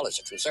 if you fellas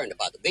are concerned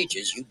about the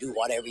beaches, you do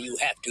whatever you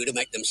have to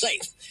make them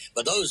safe.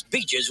 But those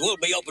beaches will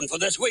be open for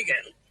this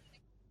weekend.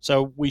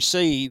 So we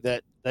see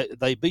that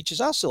the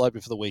beaches are still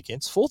open for the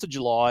weekends. 4th of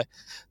July,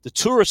 the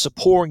tourists are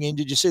pouring in.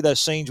 Did you see those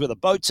scenes where the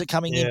boats are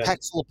coming in,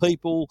 packed full of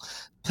people?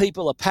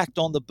 People are packed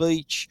on the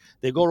beach.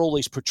 They've got all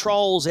these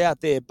patrols out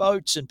there,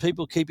 boats, and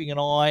people keeping an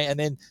eye. And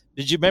then,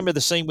 did you remember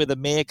the scene where the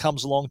mayor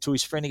comes along to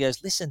his friend and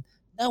goes, listen,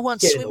 no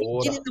one's swimming.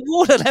 Get in the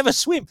water and have a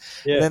swim.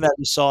 Yeah. And then they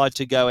decide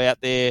to go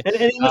out there. And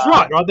he was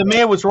right? The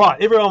mayor was right.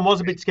 Everyone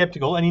was a bit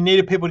skeptical, and he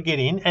needed people to get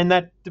in. And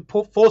that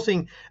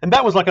forcing, and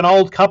that was like an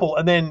old couple,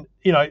 and then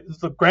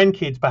the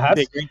grandkids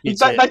perhaps. They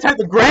take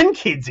the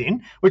grandkids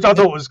in, which I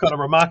thought was kind of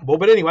remarkable.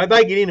 But anyway,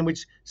 they get in, and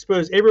which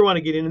spurs everyone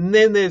to get in. And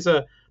then there's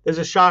a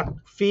shark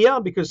fear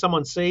because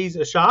someone sees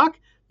a shark.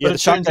 Yeah, the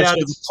shark goes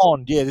through the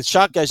pond. Yeah, the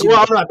shark goes.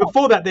 Well, no.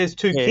 Before that, there's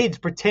two kids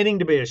pretending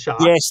to be a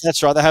shark. Yes,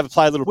 that's right. They have to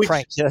play a little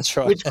prank. Yeah, that's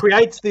right. Which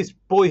creates this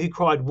boy who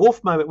cried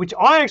wolf moment, which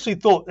I actually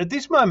thought at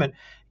this moment,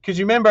 because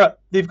you remember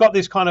they've got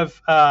this kind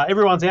of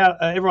everyone's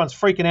out, everyone's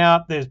freaking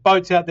out. There's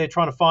boats out there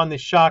trying to find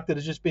this shark that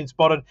has just been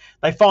spotted.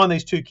 They find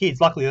these two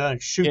kids. Luckily, they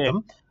don't shoot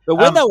them. But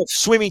when they were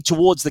swimming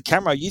towards the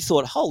camera, you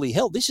thought, "Holy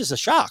hell, this is a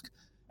shark!"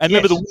 And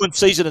remember, the woman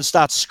sees it and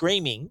starts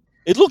screaming.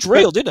 It looked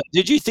real, didn't it?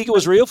 Did you think it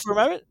was real for a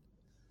moment?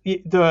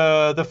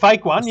 The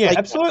fake one,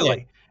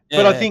 absolutely.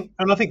 But I think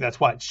that's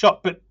why it's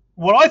shot. But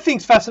what I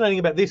think is fascinating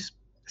about this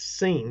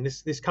scene,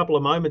 this couple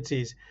of moments,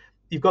 is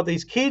you've got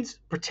these kids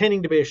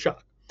pretending to be a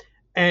shark,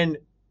 and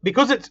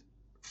because it's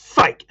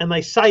fake, and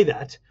they say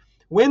that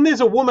when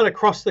there's a woman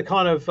across the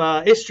kind of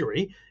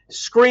estuary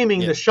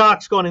screaming, "The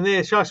shark's gone in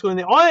there, shark's gone in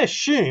there," I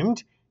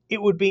assumed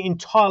it would be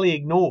entirely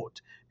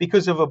ignored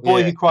because of a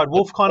boy who cried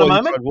wolf kind of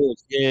moment.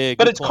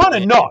 But it's kind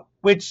of not,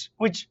 which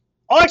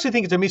I actually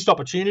think it's a missed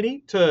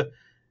opportunity to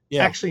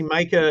actually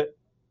make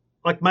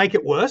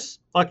it worse.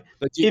 But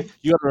you got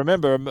to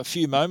remember a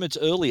few moments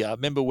earlier.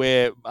 Remember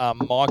where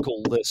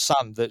Michael, the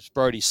son, that's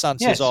Brody's son,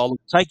 says, "Oh,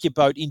 look, take your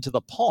boat into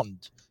the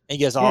pond." And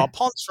he goes, "Oh,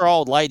 pond's for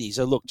old ladies.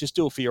 So look, just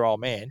do it for your old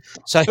man."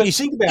 So his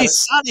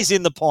son is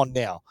in the pond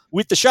now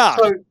with the shark.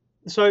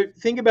 So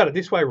think about it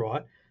this way,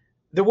 right?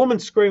 The woman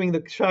screaming,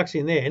 "The shark's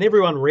in there," and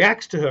everyone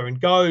reacts to her and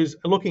goes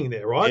looking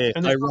there, right? Yeah,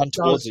 and they run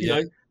towards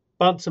it.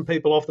 Bunt some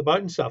people off the boat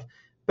and stuff.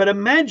 But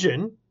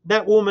imagine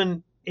that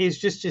woman is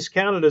just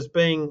discounted as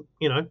being,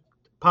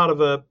 part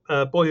of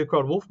a boy who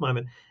cried wolf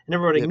moment, and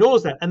everyone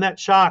ignores that, and that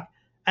shark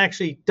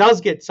actually does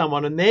get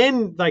someone, and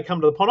then they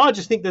come to the pond. I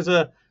just think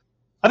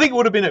I think it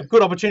would have been a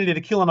good opportunity to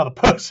kill another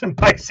person,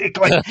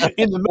 basically,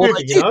 in the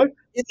movie.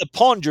 In the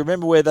pond, you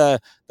remember where the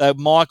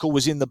Michael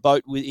was in the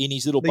boat in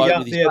his little boat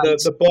with his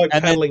mates, the bloke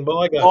paddling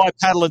by,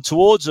 paddling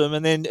towards him,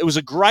 and then it was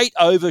a great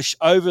over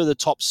the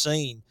top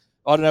scene.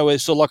 I don't know,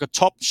 it's sort of like a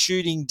top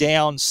shooting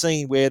down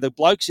scene where the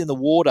bloke's in the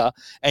water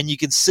and you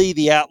can see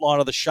the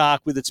outline of the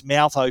shark with its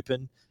mouth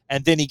open,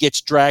 and then he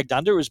gets dragged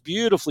under. It was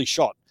beautifully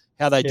shot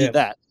how they did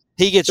that.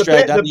 He gets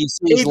dragged under. You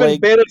see his leg.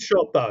 Better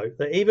shot though.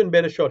 The even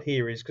better shot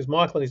here is because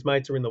Michael and his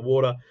mates are in the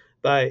water.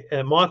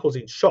 Michael's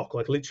in shock,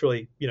 like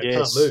literally,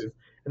 can't move,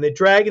 and they're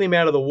dragging him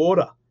out of the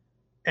water.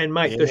 And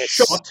mate, the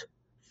shot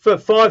for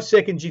 5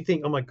 seconds, you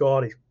think, "Oh my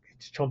god,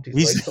 he's chomped his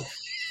legs off."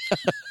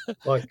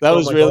 That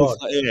was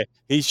really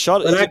he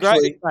shot. It's a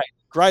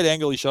great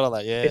angle he shot on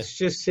that. Yeah, it's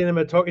just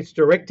cinematography. It's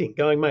directing.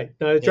 Going, mate,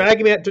 no,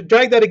 drag him out.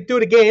 Drag that. Do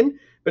it again,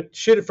 but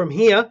shoot it from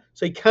here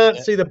so you can't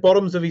see the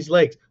bottoms of his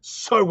legs.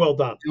 So well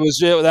done. It was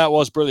that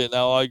was brilliant.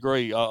 No, I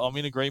agree. I'm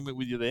in agreement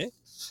with you there.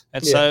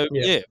 And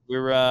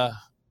we're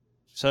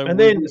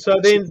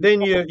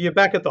then you're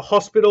back at the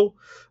hospital.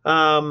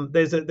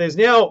 There's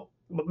now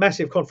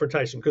massive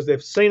confrontation because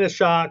they've seen a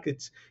shark.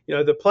 It's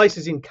the place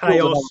is in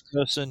chaos.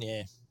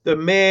 The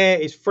mayor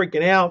is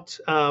freaking out,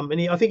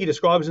 and I think he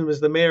describes him as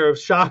the mayor of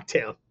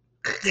Sharktown.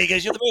 Yeah, he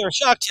goes, "You're the mayor of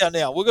Sharktown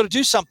now. We've got to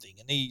do something."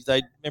 And he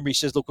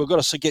says, "Look, we've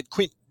got to get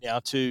Quint now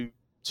to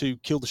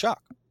kill the shark."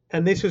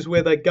 And this is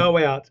where they go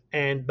out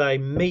and they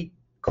meet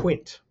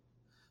Quint.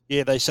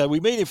 Yeah, they say, "We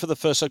meet him for the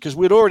first time," because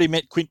we'd already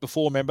met Quint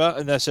before, remember?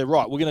 And they said,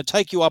 "Right, we're going to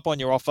take you up on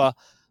your offer.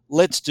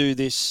 Let's do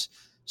this."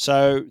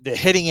 So they're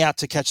heading out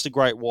to catch the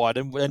great white,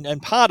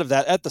 and part of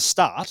that at the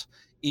start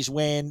is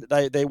when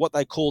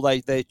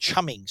they're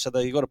chumming. So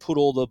they've got to put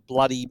all the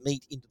bloody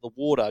meat into the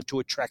water to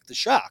attract the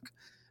shark.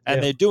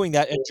 And they're doing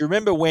that. And do you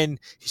remember when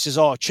he says,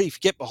 "Oh, Chief,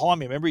 get behind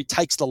me"? Remember, he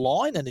takes the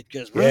line and it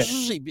goes,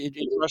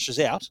 it rushes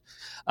out.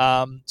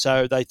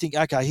 So they think,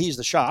 okay, here's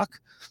the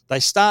shark.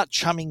 They start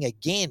chumming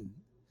again.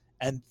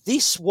 And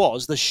this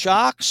was the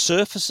shark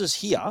surfaces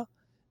here,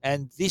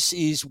 and this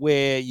is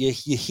where you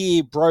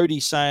hear Brody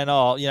saying,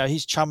 "Oh,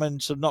 he's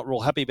chumming, sort of not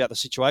real happy about the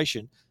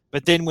situation."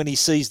 But then when he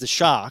sees the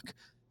shark,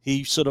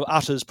 he sort of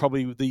utters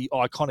probably the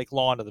iconic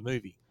line of the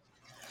movie.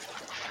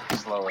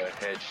 Slow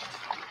ahead.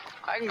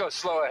 I can go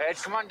slow ahead.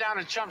 Come on down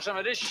and chum some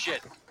of this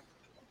shit.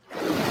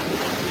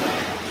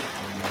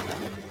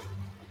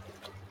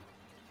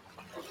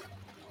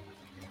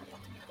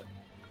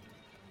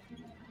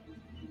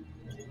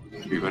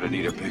 You're going to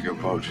need a bigger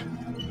boat.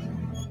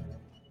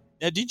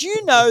 Now, did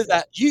you know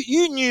that?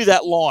 You knew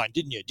that line,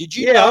 didn't you? Did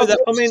you know that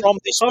from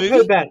this movie? I've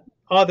heard that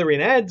either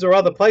in ads or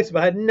other places,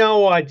 but I had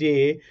no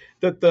idea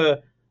that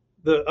the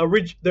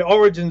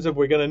origins of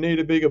 "we're going to need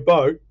a bigger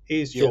boat"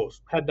 is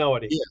Jaws. Had no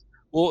idea. Yeah.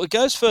 Well, it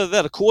goes further than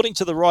that. According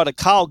to the writer,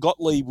 Carl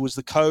Gottlieb was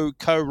the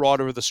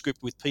co-writer of the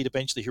script with Peter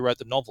Benchley, who wrote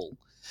the novel.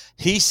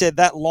 He said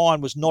that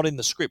line was not in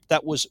the script.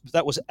 That was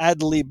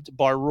ad-libbed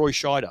by Roy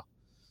Scheider.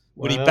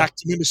 When he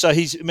backed him, so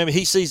he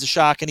sees the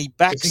shark and he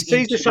backs. He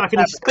sees the shark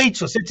and he's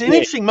speechless. It's an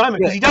interesting moment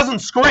because he doesn't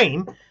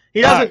scream.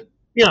 He doesn't,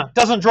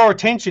 doesn't draw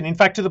attention. In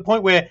fact, to the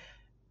point where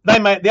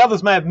the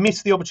others may have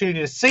missed the opportunity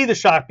to see the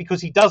shark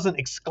because he doesn't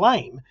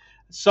exclaim.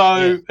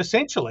 So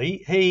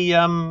essentially, he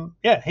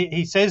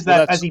says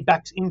that as he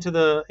backs into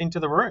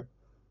the room.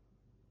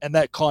 And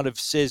that kind of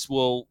says,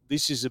 well,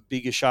 this is a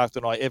bigger shark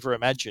than I ever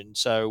imagined.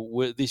 So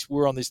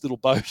we're on this little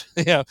boat,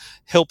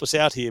 help us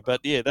out here.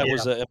 But that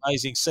was an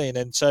amazing scene.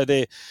 And so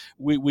there,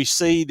 we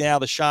see now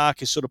the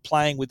shark is sort of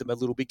playing with them a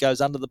little bit,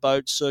 goes under the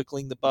boat,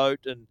 circling the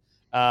boat, and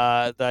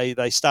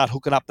they start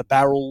hooking up the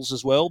barrels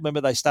as well. Remember,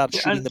 they started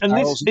shooting the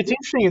barrels. It's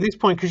interesting at this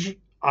point because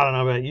I don't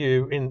know about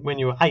you when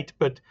you were 8,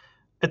 but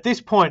at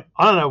this point,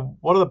 I don't know,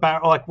 what are the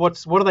barrels, like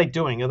what are they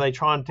doing? Are they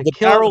trying to kill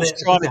it? Barrel's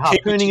trying to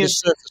keep it to the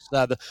surface.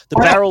 No, the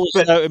barrel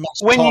is so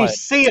when tired. you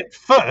see it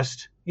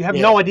first, you have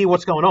no idea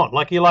what's going on.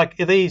 Like, you're like,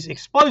 are these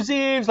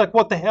explosives? Like,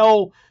 what the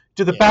hell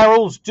do the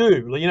barrels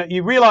do?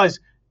 You realize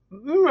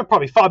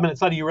probably 5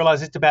 minutes later, you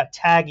realize it's about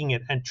tagging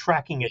it and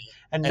tracking it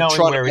and knowing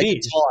where it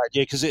is.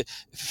 Yeah, because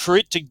for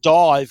it to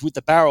dive with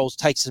the barrels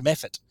takes some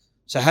effort.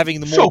 So having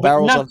the more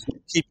barrels on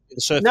keep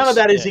the surface. None of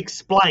that is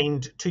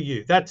explained to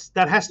you. That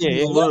has to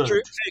be learned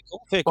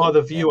by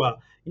the viewer.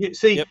 You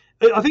see,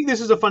 I think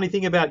this is a funny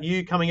thing about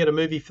you coming at a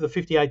movie for the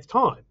 58th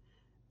time.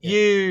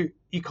 You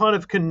kind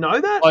of can know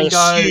that. I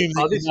assume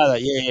that you know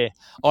that.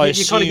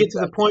 You kind of get to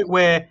the point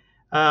where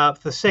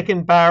the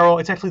second barrel,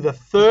 it's actually the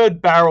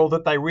third barrel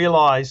that they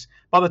realise.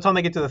 By the time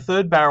they get to the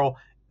third barrel,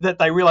 that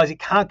they realise it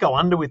can't go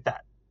under with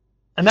that.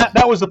 And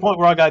that was the point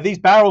where I go, these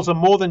barrels are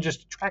more than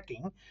just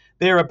tracking.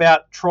 They're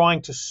about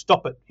trying to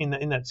stop it in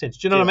that sense.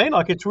 Do you know what I mean?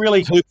 Like, it's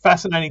really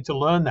fascinating to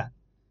learn that.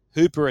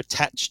 Hooper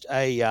attached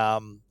a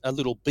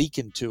little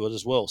beacon to it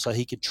as well, so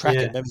he could track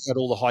it. Remember, he had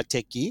all the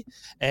high-tech gear.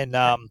 And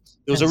there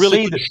was a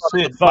really good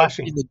shot of the boat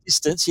in the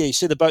distance. Yeah, you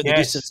see the boat in the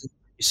distance.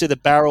 You see the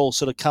barrel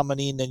sort of coming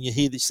in, and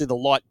you see the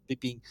light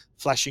being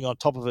flashing on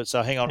top of it.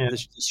 So hang on,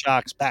 the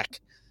shark's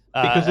back.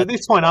 Because at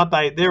this point, aren't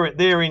they? They're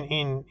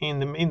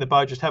in the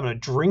boat just having a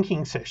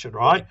drinking session,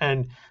 right?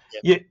 And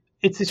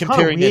it's this comparing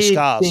kind of weird their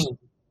scars. thing.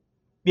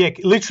 Yeah,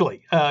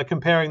 literally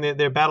comparing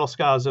their battle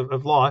scars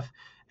of life.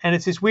 And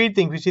it's this weird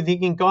thing because you're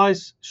thinking,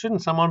 guys,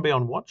 shouldn't someone be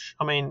on watch?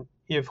 I mean,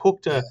 you've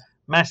hooked a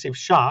massive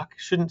shark.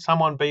 Shouldn't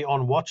someone be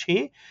on watch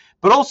here?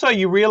 But also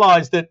you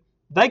realise that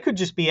they could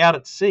just be out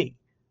at sea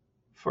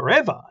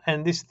forever.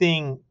 And this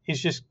thing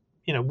is just,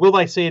 will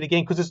they see it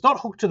again? Because it's not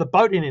hooked to the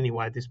boat in any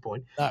way at this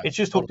point. No, it's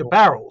just hooked to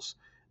barrels.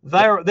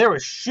 They're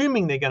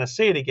assuming they're going to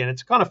see it again.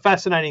 It's a kind of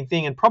fascinating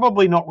thing and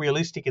probably not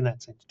realistic in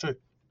that sense too.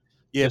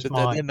 Yeah,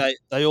 but then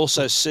they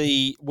also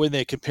see, when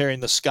they're comparing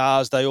the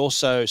scars, they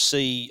also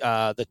see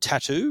the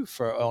tattoo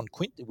on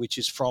Quint, which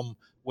is from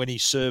when he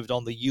served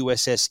on the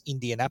USS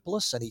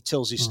Indianapolis, and he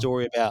tells his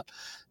story about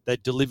they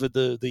delivered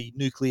the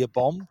nuclear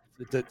bomb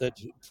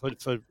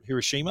for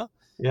Hiroshima.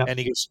 Yeah. And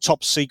he goes,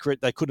 top secret.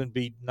 They couldn't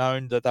be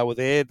known that they were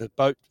there. The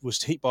boat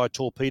was hit by a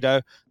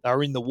torpedo. They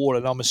were in the water.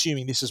 And I'm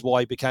assuming this is why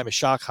he became a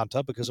shark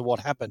hunter, because of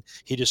what happened.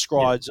 He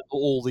describes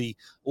all the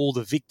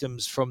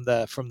victims from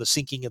the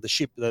sinking of the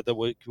ship that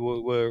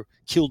were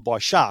killed by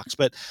sharks.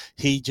 But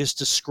he just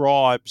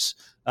describes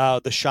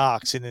the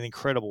sharks in an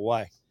incredible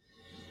way.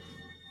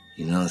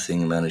 You know the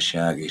thing about a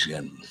shark? He's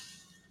got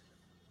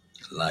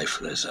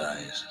lifeless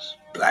eyes,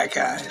 black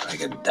eyes,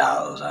 like a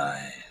doll's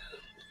eyes.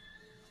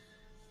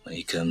 When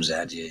he comes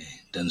at you, he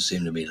doesn't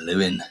seem to be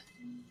living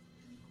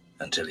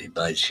until he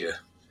bites you.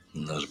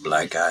 And those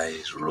black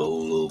eyes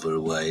roll over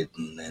white,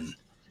 and then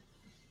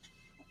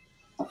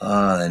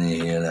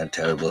you hear that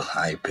terrible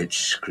high-pitched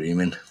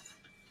screaming.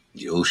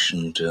 The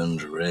ocean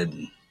turns red, and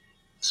in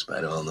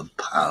spite of all the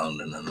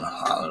pounding and the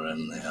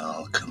hollering, they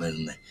all come in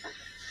and they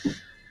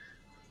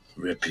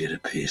rip you to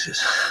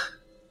pieces.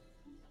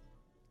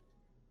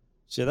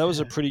 So that was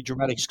a pretty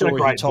dramatic He's got a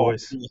story he great told.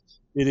 voice.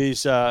 It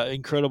is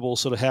incredible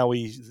sort of how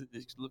he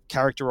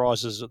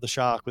characterizes the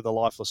shark with the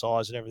lifeless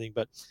eyes and everything.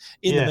 But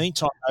in the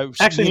meantime,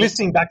 actually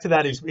listening back to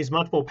that is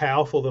much more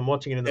powerful than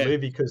watching it in the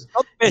movie, because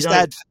not the best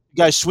ad to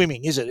go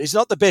swimming, is it? It's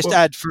not the best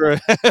ad for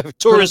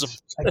tourism.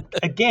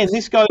 Again,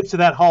 this goes to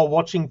that whole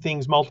watching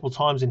things multiple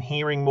times and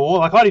hearing more.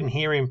 Like, I didn't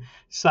hear him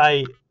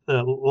say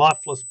the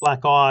lifeless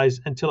black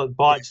eyes until it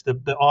bites,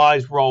 the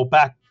eyes roll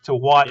back to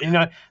white. You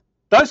know,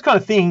 those kind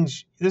of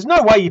things, there's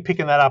no way you're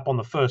picking that up on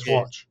the first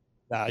watch.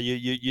 No,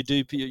 you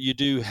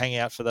do hang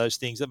out for those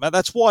things.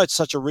 That's why it's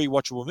such a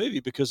rewatchable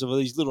movie, because of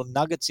these little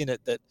nuggets in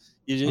it that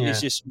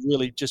it's just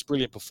really just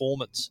brilliant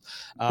performance.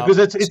 Because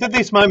it's at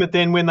this moment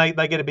then when they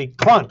get a big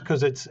clunk,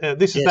 because it's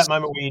this is that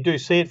moment where you do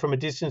see it from a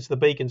distance. The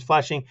beacon's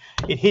flashing.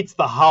 It hits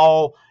the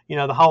hull. You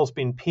know, the hull's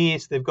been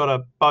pierced. They've got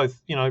to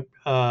both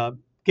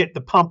get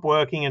the pump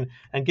working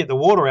and get the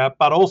water out,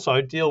 but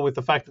also deal with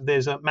the fact that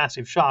there's a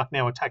massive shark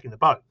now attacking the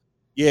boat.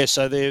 Yeah,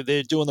 so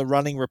they're doing the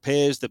running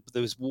repairs.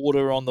 There's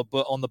water on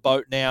the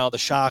boat now. The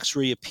sharks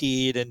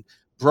reappeared, and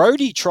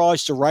Brody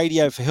tries to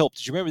radio for help.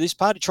 Did you remember this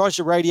part? He tries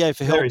to radio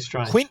for help. Very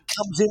strange. Quint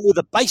comes in with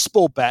a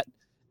baseball bat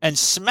and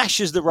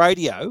smashes the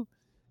radio,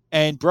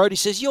 and Brody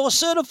says, "You're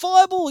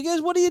certifiable." He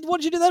goes, "What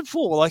did you do that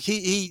for?" Like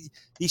he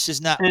says,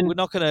 "Nah, we're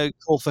not going to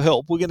call for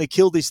help. We're going to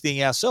kill this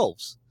thing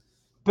ourselves."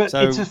 But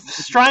it's a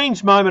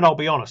strange moment, I'll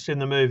be honest, in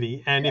the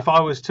movie. And if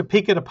I was to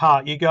pick it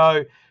apart, you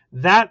go,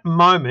 that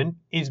moment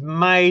is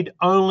made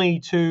only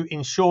to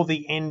ensure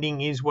the ending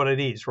is what it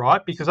is,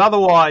 right? Because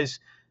otherwise,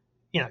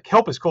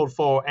 help is called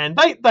for, and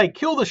they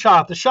kill the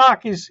shark. The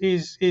shark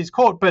is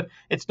caught, but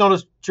it's not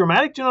as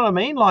dramatic. Do you know what I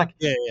mean? Like,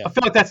 I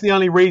feel like that's the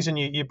only reason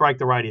you break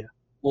the radio.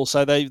 Well,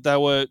 so they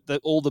were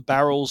all the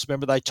barrels.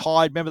 Remember they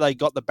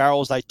got the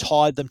barrels. They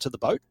tied them to the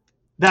boat.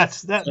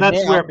 That's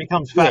where it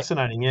becomes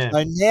fascinating. Yeah.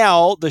 So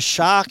now the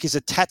shark is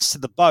attached to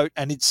the boat,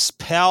 and it's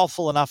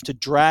powerful enough to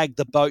drag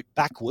the boat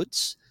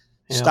backwards.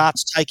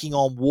 Starts taking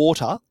on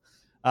water.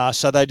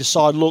 So they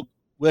decide, look,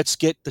 let's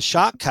get the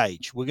shark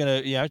cage. We're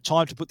going to,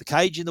 time to put the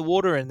cage in the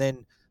water. And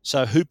then,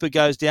 so Hooper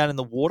goes down in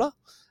the water.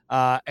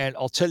 And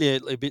I'll tell you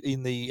a bit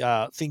in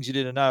the things you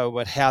didn't know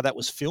about how that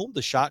was filmed,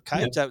 the shark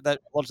cage. That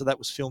lots of that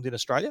was filmed in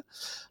Australia.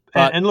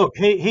 And look,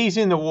 he's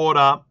in the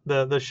water.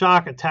 The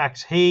shark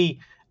attacks. He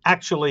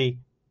actually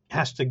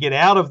has to get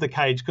out of the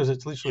cage because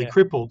it's literally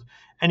crippled.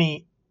 And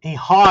he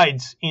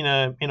hides in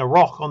a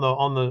rock on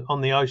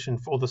the ocean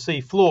or the sea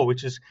floor,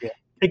 which is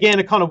again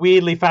a kind of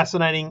weirdly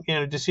fascinating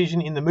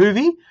decision in the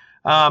movie.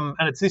 And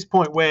it's this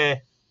point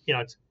where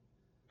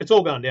it's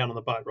all going down on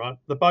the boat, right?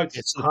 The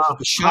boat's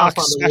half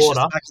underwater.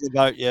 The back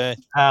of the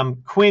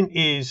boat, Quint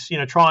is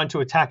trying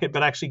to attack it,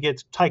 but actually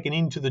gets taken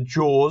into the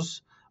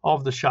jaws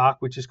of the shark,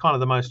 which is kind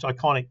of the most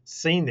iconic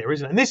scene there,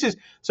 isn't it? And this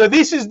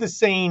is the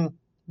scene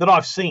that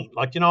I've seen.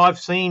 Like, I've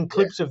seen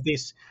clips of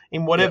this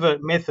in whatever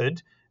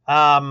method.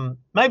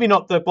 Maybe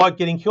not the bloke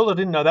getting killed. I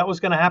didn't know that was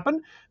going to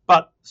happen,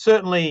 but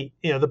certainly,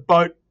 the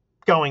boat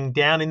going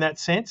down in that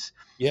sense.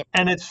 Yep.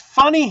 And it's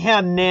funny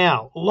how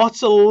now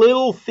lots of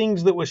little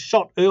things that were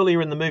shot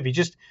earlier in the movie,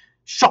 just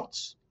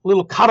shots,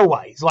 little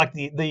cutaways, like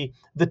the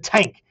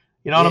tank.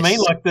 You know what I mean?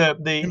 Like the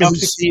he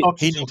knocks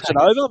it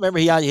over. Remember,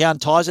 he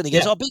unties it and he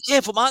goes, "Oh, be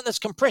careful, Martin, that's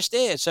compressed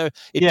air." So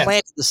it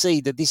planted the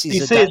seed that this is.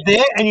 You see it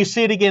there, and you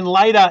see it again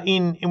later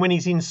when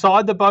he's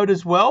inside the boat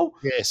as well.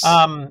 Yes.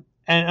 And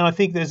I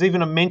think there's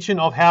even a mention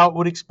of how it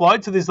would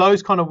explode. So there's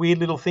those kind of weird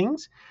little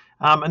things,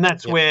 and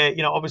that's where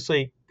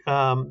obviously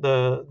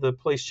the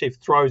police chief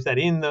throws that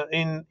in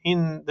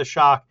the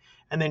shark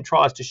and then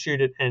tries to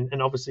shoot it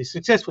and obviously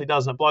successfully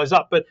does, and it blows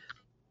up. But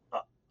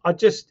I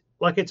just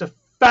it's a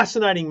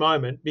fascinating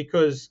moment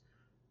because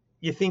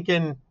you're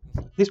thinking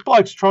this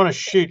bloke's trying to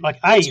shoot. Like,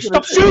 hey,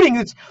 stop shooting!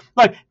 It's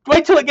like,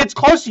 wait till it gets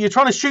closer. You're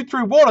trying to shoot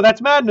through water.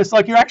 That's madness.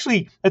 Like, you're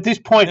actually at this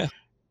point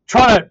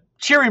trying to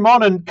cheer him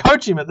on and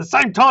coach him at the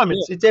same time.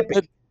 It's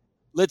epic.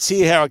 Let's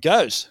hear how it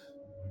goes.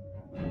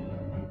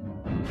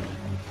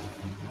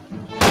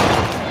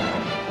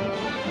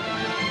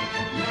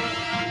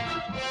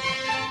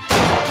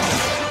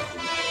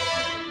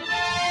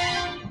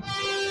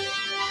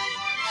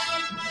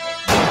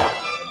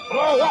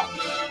 Blow up!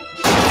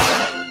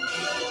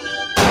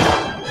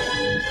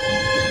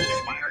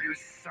 Fire, you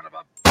son of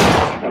a...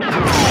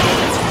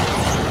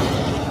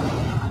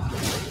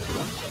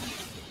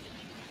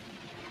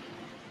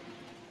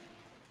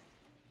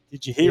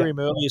 Did you hear him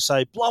earlier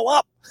say, "Blow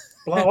up"?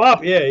 Blow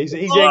up, yeah. He's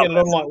egging it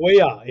on like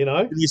we are,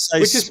 which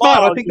is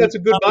smart. I think that's a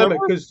good moment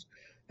because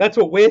that's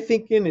what we're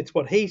thinking. It's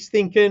what he's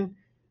thinking.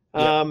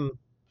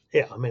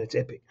 It's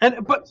epic.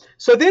 But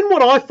so then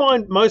what I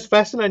find most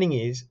fascinating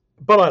is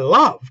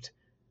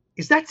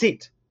that's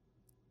it.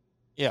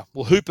 Yeah.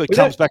 Well, Hooper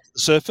comes back to the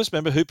surface.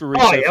 Remember, Hooper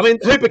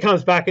resurfaces. Hooper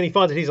comes back and he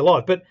finds that he's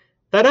alive, but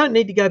they don't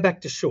need to go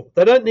back to shore.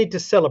 They don't need to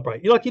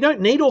celebrate. You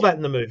don't need all that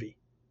in the movie.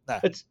 No.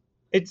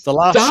 It's the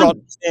last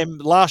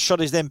done.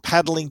 shot is them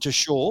paddling to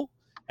shore,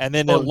 and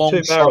then a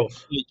long shot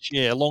of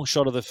a long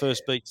shot of the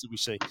first beach that we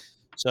see.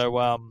 So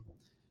I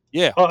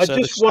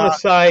just want to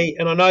say,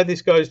 and I know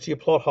this goes to your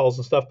plot holes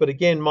and stuff, but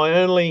again, my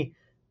only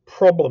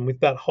problem with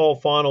that whole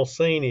final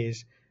scene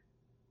is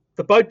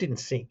the boat didn't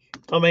sink.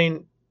 I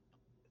mean,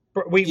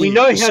 we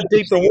know how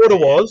deep the water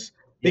was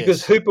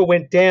because Hooper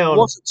went down. It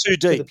wasn't too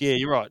deep. Yeah,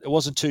 you're right. It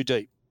wasn't too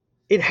deep.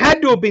 It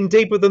had to have been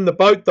deeper than the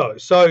boat, though.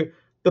 So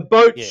the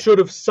boat should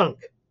have sunk.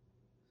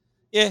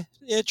 Yeah,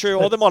 true.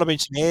 Or there might have been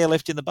some air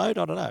left in the boat.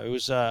 I don't know. It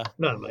was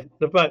no, mate.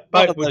 The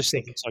boat would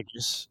sink. Things, I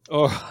guess.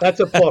 Oh. That's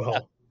a plot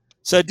hole.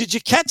 So did you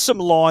catch some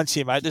lines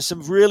here, mate? There's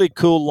some really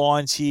cool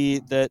lines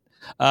here that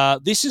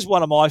this is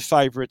one of my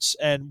favourites,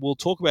 and we'll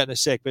talk about in a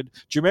sec. But do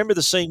you remember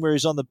the scene where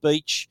he's on the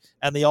beach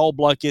and the old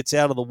bloke gets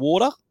out of the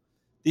water?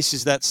 This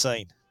is that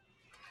scene.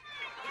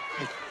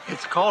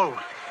 It's cold.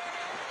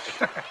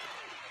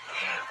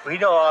 We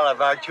know all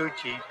about you,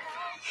 Chief.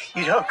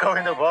 You don't go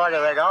in the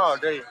water at all,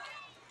 do you?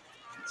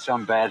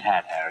 Some bad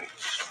hat, Harry.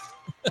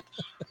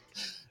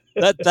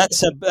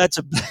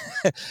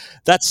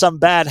 That's some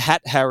bad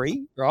hat,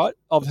 Harry. Right?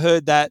 I've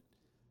heard that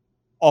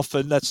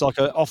often. That's like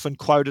an often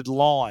quoted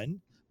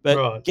line.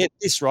 But get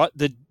this right: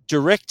 the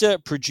director,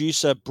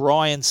 producer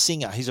Bryan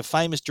Singer. He's a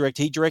famous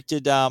director. He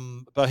directed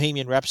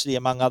Bohemian Rhapsody,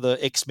 among other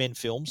X-Men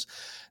films.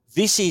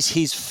 This is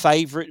his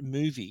favorite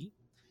movie.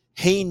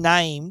 He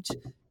named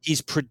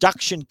his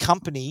production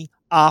company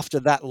after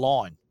that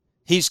line.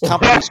 His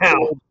company's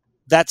called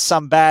That's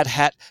Some Bad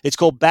Hat. It's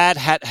called Bad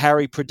Hat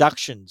Harry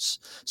Productions.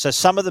 So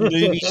some of the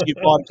movies you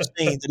might have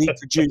seen that he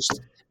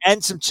produced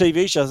and some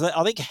TV shows.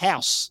 I think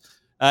House.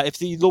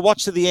 If you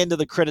watch to the end of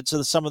the credits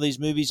of some of these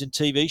movies and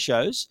TV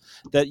shows,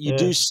 that you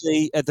do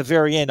see at the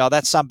very end,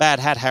 that's some bad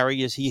hat,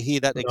 Harry, as you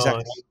hear that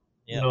exactly.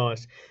 Yeah.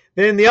 Nice.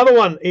 Then the other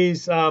one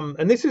is,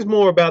 and this is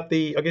more about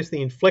the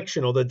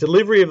inflection or the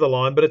delivery of the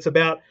line, but it's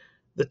about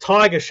the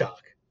tiger shark.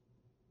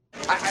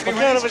 What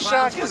kind of a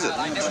shark is it?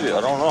 Gee, I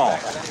don't know.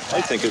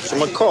 I think it's a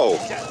macaw.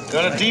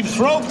 Got a deep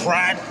throat,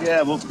 Pratt.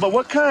 Yeah, but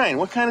what kind?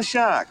 What kind of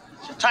shark?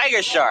 It's a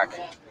tiger shark.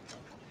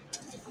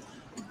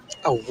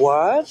 A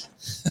what?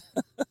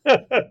 A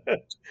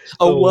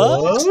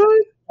what?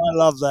 I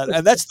love that.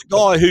 And that's the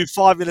guy who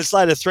 5 minutes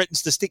later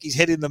threatens to stick his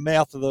head in the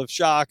mouth of the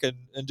shark and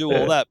do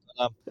all that.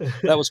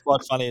 That was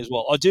quite funny as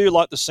well. I do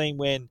like the scene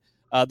when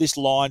this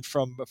line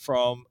from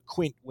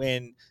Quint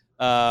when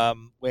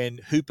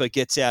Hooper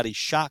gets out his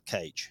shark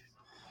cage.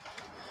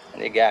 What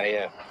do you got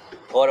here?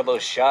 Portable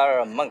shark or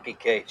a monkey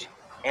cage?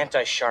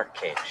 Anti-shark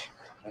cage.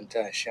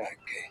 Anti-shark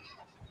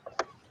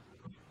cage.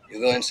 You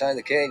go inside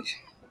the cage.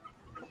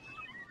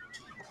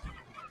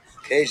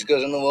 Cage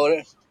goes in the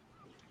water.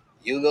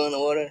 You go in the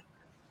water.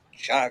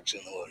 Shark's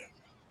in the water.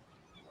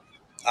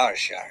 Our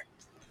shark.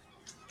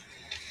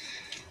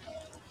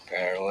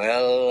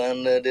 Farewell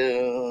and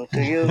adieu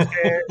to you,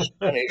 fair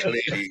Spanish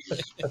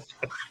ladies.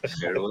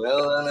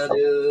 Farewell and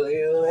adieu,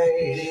 you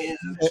ladies.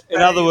 In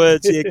other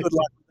words, good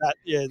luck with that.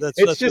 Yeah, that's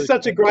just really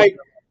such a great.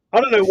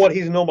 I don't know what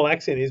his normal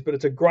accent is, but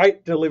it's a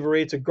great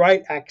delivery. It's a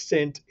great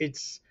accent.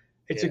 It's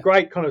a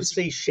great kind of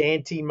sea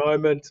shanty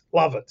moment.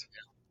 Love it.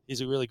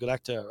 He's a really good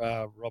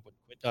actor,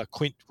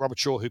 Robert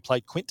Shaw, who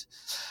played Quint.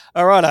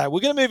 All right, we're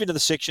going to move into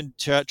the section,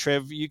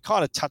 Trev. You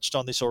kind of touched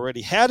on this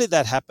already. How did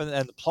that happen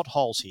and the plot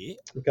holes here?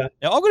 Okay.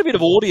 Now, I've got a bit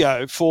of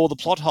audio for the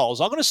plot holes.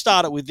 I'm going to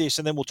start it with this,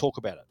 and then we'll talk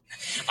about it.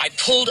 I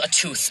pulled a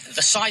tooth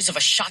the size of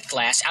a shot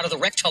glass out of the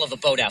wrecked hull of the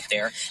boat out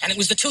there, and it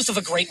was the tooth of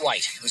a great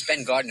white. It was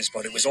Ben Gardner's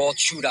boat. It was all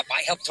chewed up.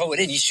 I helped tow it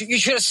in. You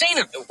should have seen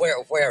him.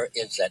 Where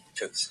is that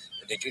tooth?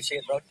 Did you see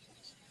it, Rod?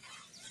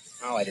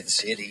 No, I didn't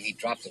see it. He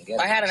dropped it.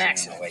 I had an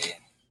accident.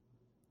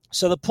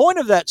 So the point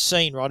of that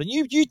scene, right, and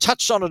you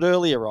touched on it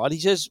earlier, right?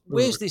 He says,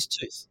 where's this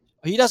tooth?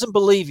 He doesn't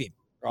believe him,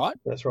 right?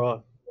 That's right.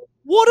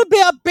 What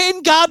about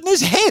Ben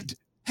Gardner's head?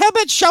 How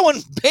about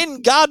showing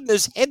Ben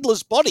Gardner's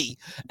headless body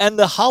and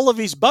the hull of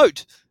his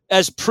boat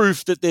as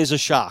proof that there's a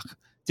shark?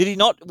 Did he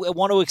not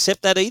want to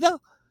accept that either?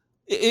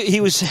 He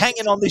was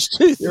hanging on this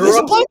tooth. You're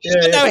right.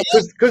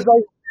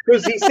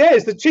 Because he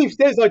says, the chief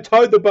says, I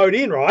towed the boat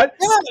in, right?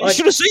 Yeah, you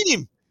should have seen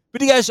him.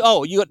 But he goes,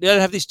 you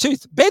don't have this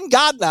tooth. Ben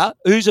Gardner,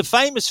 who's a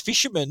famous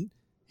fisherman,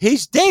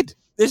 he's dead.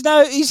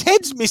 His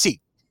head's missing.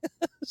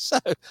 So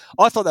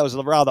I thought that was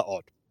rather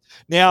odd.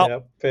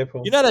 Now, fair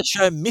point. You know that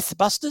show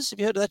Mythbusters? Have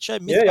you heard of that show,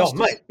 Mythbusters? Yeah,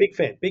 mate, big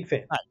fan.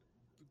 Mate,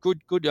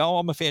 good. Oh,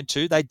 I'm a fan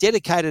too. They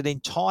dedicated an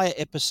entire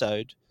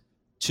episode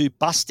to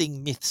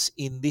busting myths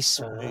in this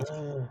movie.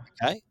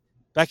 Okay,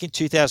 back in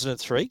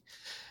 2003.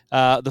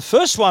 The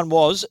first one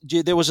was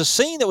there was a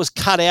scene that was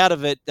cut out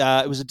of it.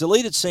 It was a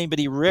deleted scene, but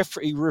he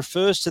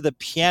refers to the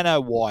piano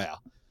wire.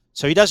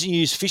 So he doesn't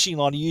use fishing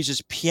line; he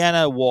uses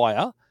piano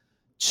wire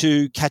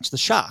to catch the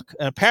shark.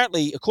 And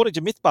apparently, according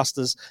to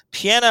Mythbusters,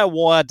 piano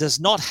wire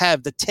does not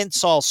have the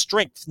tensile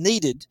strength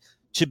needed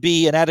to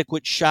be an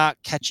adequate shark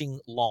catching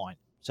line.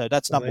 So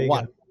that's number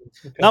one.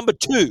 Okay. Number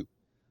two,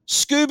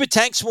 scuba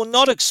tanks will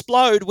not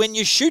explode when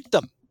you shoot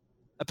them.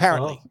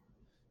 Apparently,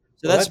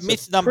 so that's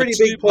myth number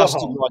two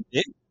busted right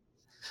there.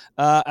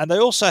 And they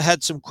also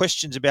had some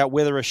questions about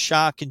whether a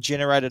shark can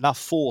generate enough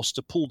force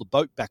to pull the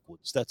boat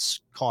backwards. That's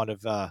kind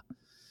of a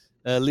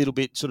little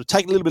bit, sort of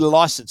taking a little bit of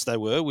license they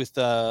were with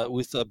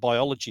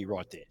biology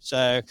right there.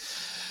 So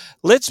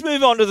let's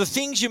move on to the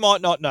things you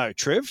might not know,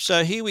 Trev.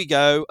 So here we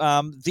go.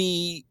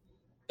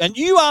 And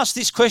you asked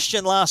this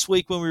question last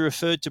week when we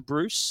referred to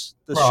Bruce,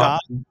 the Right.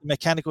 shark, the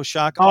mechanical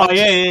shark. Oh,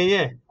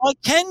 yeah. I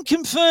can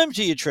confirm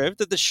to you, Trev,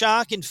 that the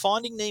shark in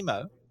Finding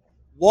Nemo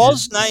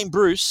was named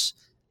Bruce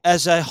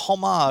as a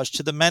homage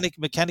to the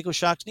mechanical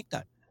shark's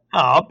nickname.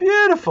 Oh,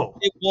 beautiful.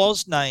 It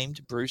was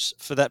named Bruce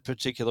for that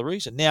particular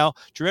reason. Now,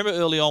 do you remember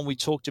early on we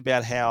talked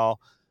about how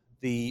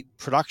the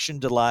production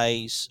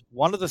delays,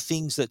 one of the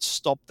things that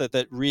stopped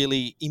that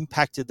really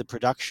impacted the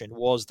production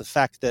was the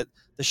fact that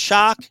the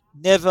shark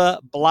never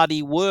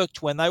bloody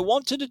worked when they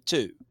wanted it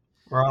to.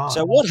 Right.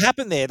 So what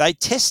happened there? They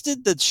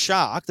tested the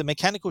shark, the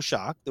mechanical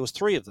shark. There was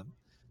 3 of them.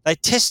 They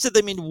tested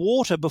them in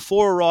water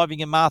before arriving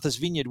in Martha's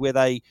Vineyard where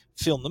they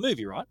filmed the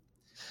movie, right?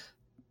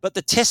 But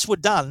the tests were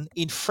done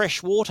in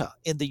fresh water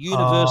in the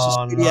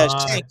Universal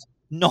Studios tank,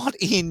 not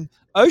in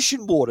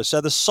ocean water.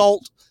 So the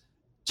salt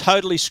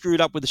totally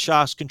screwed up with the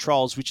shark's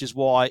controls, which is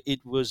why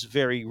it was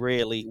very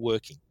rarely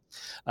working.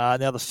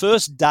 Now, the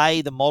first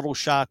day the model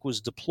shark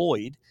was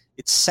deployed,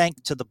 it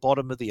sank to the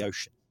bottom of the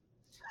ocean.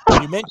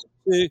 And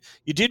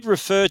you did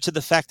refer to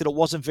the fact that it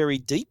wasn't very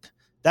deep.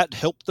 That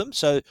helped them.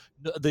 So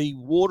the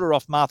water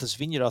off Martha's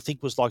Vineyard, I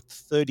think, was like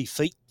 30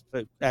 feet,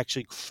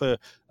 for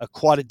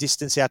quite a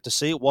distance out to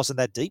sea. It wasn't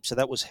that deep, so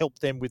that was helped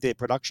them with their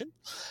production.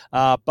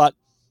 But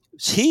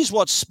here's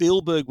what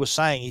Spielberg was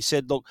saying. He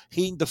said, look,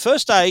 the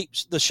first day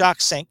the shark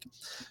sank,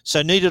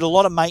 so needed a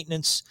lot of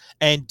maintenance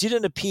and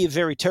didn't appear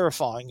very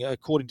terrifying,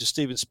 according to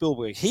Steven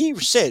Spielberg. He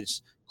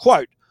says,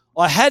 quote,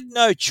 I had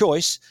no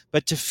choice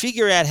but to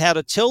figure out how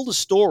to tell the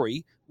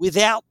story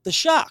without the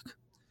shark.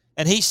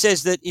 And he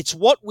says that it's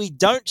what we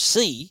don't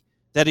see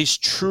that is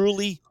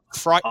truly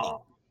frightening.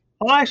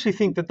 I actually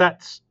think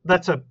that's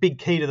a big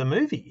key to the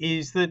movie,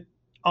 is that,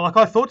 like,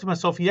 I thought to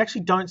myself, you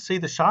actually don't see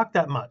the shark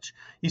that much.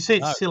 You see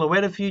its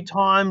silhouette a few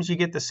times. You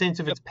get the sense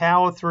of its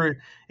power through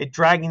it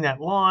dragging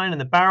that line and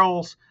the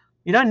barrels.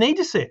 You don't need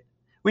to see it,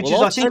 which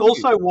is, I think,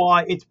 also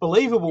why it's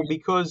believable,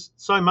 because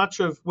so much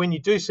of when you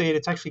do see it,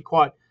 it's actually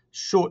quite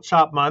short,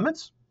 sharp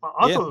moments.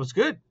 I thought it was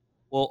good.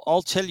 Well,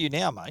 I'll tell you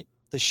now, mate,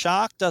 the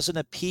shark doesn't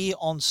appear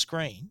on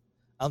screen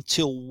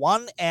until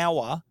 1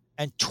 hour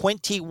and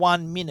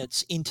 21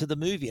 minutes into the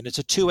movie, and it's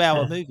a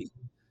 2-hour movie.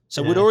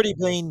 So we'd already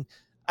been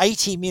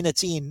 80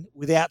 minutes in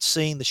without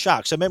seeing the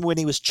shark. So remember when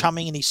he was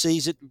chumming and he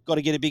sees it, got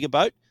to get a bigger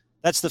boat?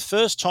 That's the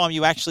first time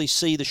you actually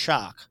see the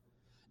shark.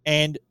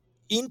 And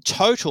in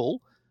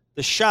total,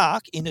 the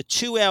shark in a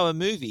 2-hour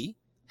movie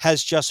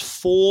has just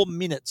 4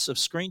 minutes of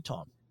screen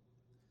time.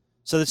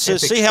 So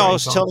see how I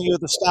was telling you at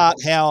the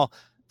start how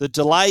the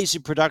delays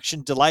in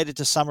production delayed it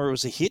to summer, it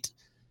was a hit.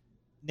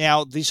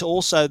 Now, this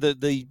also, the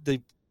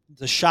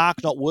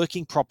shark not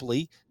working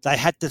properly, they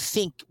had to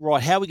think,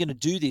 right, how are we going to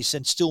do this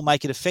and still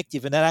make it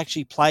effective? And that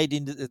actually played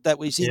into that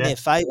was in their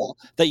favour,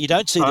 that you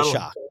don't see the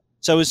shark.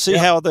 So we see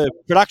how the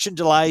production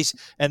delays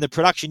and the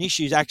production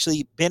issues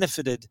actually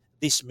benefited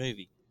this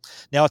movie.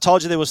 Now, I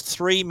told you there was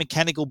 3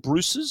 mechanical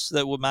Bruces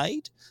that were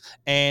made,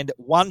 and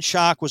 1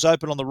 shark was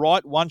open on the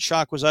right, 1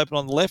 shark was open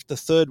on the left, the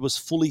third was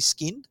fully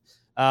skinned.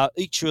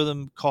 Each of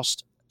them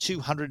cost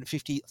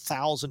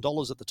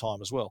 $250,000 at the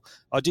time as well.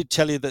 I did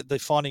tell you that the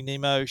Finding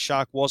Nemo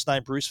shark was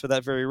named Bruce for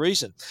that very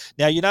reason.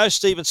 Now, you know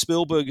Steven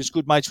Spielberg is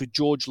good mates with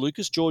George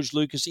Lucas. George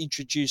Lucas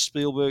introduced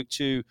Spielberg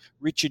to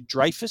Richard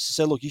Dreyfuss. He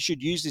said, look, you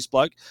should use this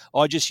bloke.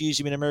 I just use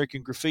him in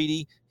American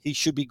Graffiti. He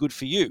should be good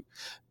for you.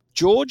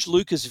 George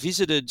Lucas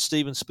visited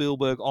Steven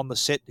Spielberg on the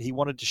set. He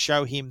wanted to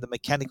show him the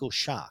mechanical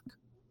shark.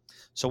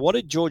 So what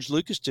did George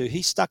Lucas do?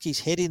 He stuck his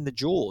head in the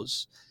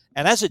jaws,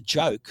 and as a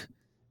joke,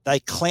 they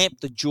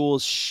clamped the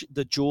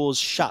jaws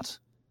shut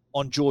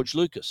on George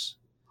Lucas.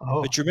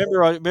 Oh. But you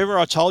remember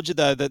I told you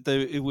though that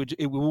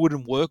it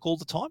wouldn't work all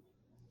the time.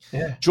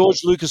 Yeah.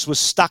 George Lucas was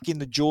stuck in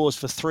the jaws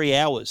for 3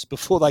 hours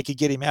before they could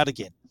get him out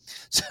again.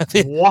 So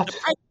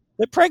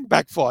the prank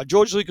backfired.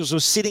 George Lucas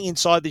was sitting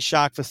inside the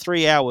shark for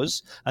 3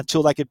 hours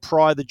until they could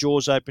pry the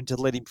jaws open to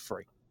let him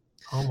free.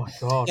 Oh my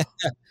God!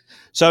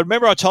 So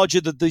remember I told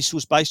you that this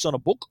was based on a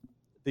book,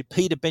 the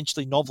Peter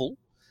Benchley novel.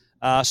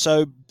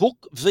 So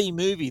book v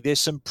movie, there's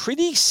some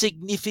pretty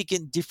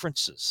significant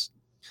differences.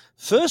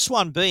 First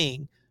one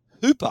being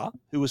Hooper,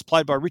 who was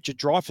played by Richard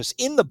Dreyfuss,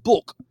 in the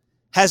book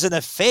has an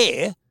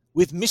affair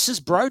with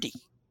Mrs. Brody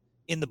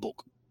in the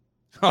book.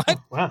 Right?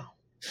 Oh, wow.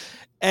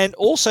 And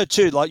also,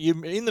 too, like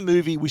in the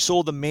movie, we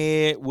saw the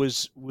mayor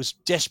was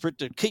desperate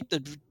to keep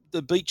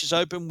the beaches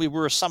open. We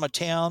were a summer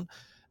town.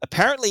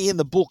 Apparently in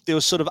the book, there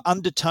was sort of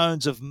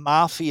undertones of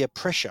mafia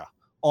pressure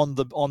on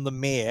the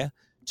mayor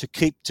to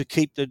keep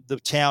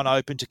the town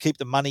open, to keep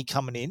the money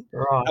coming in.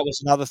 Right. That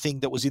was another thing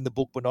that was in the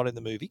book but not in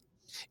the movie.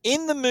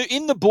 In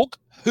the book,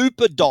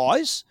 Hooper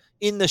dies.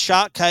 In the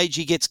shark cage,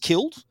 he gets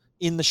killed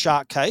in the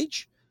shark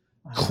cage.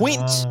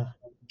 Quint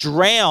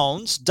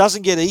drowns,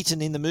 doesn't get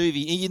eaten in the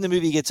movie. In the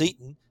movie, he gets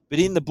eaten, but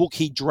in the book,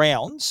 he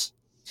drowns.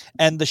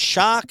 And the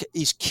shark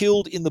is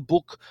killed in the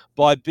book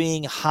by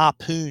being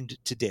harpooned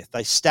to death.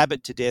 They stab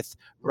it to death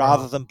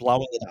rather than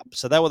blowing it up.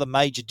 So that were the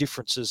major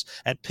differences.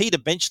 And Peter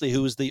Benchley,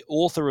 who was the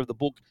author of the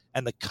book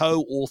and the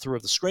co-author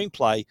of the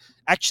screenplay,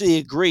 actually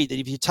agreed that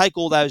if you take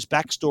all those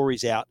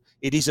backstories out,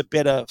 it is a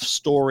better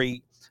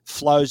story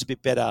flows a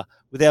bit better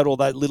without all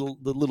the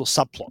little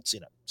subplots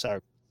in it.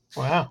 So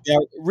wow. Now,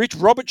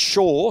 Robert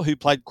Shaw, who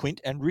played Quint,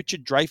 and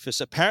Richard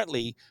Dreyfuss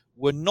apparently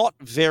were not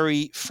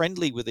very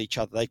friendly with each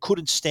other. They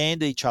couldn't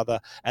stand each other,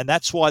 and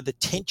that's why the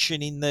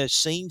tension in the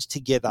scenes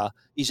together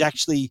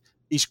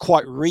is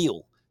quite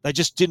real. They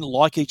just didn't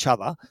like each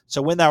other.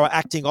 So when they were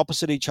acting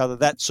opposite each other,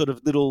 that sort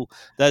of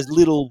those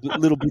little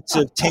bits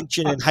of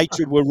tension and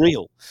hatred were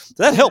real. So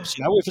that helps,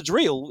 if it's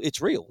real,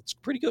 it's real. It's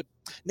pretty good.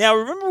 Now,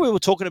 remember we were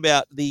talking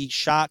about the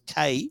shark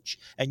cage,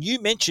 and you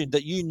mentioned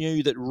that you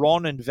knew that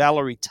Ron and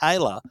Valerie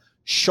Taylor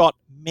shot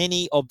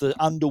many of the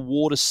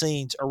underwater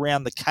scenes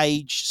around the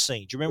cage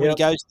scene. Do you remember when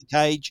he goes to the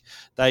cage?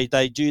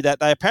 They do that.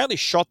 They apparently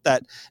shot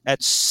that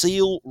at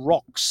Seal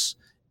Rocks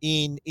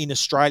in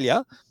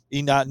Australia.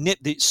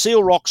 The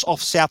Seal Rocks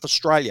off South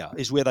Australia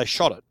is where they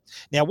shot it.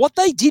 Now, what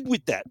they did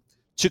with that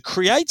to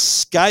create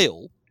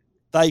scale,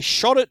 they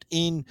shot it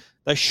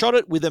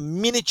with a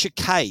miniature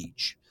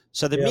cage.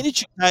 So the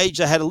miniature cage,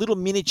 they had a little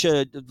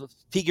miniature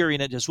figure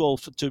in it as well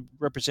to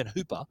represent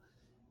Hooper,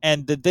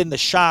 and then the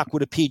shark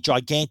would appear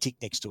gigantic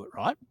next to it,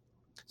 right?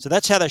 So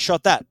that's how they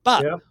shot that.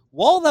 But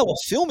while they were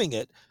filming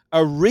it,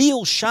 a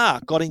real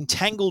shark got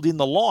entangled in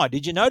the line.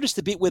 Did you notice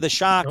the bit where the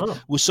shark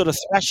was sort of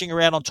thrashing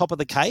around on top of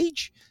the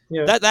cage?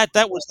 Yeah.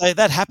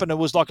 That happened. It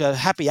was like a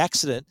happy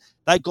accident.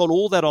 They got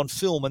all that on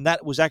film, and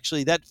that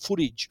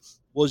footage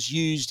was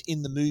used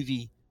in the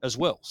movie as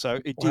well. So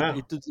it did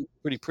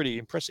pretty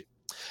impressive.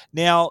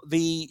 Now,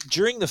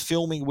 during the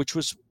filming, which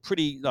was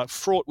pretty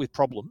fraught with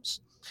problems,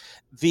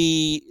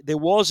 there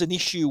was an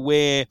issue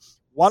where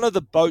one of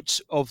the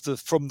boats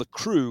from the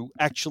crew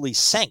actually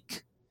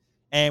sank.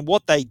 And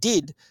what they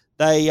did,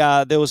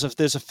 there's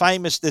a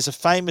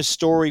famous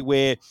story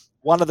where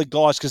one of the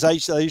guys, because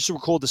they used to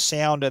record the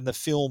sound and the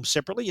film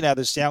separately,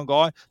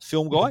 the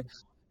film guy.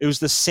 It was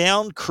the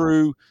sound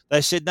crew.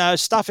 They said, no,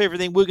 stuff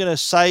everything. We're going to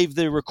save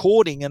the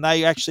recording. And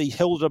they actually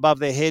held it above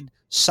their head,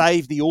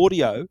 saved the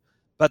audio,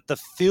 but the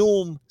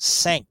film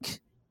sank.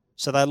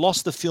 So they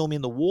lost the film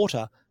in the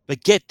water.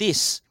 But get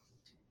this.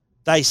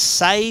 They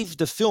saved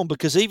the film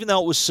because even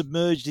though it was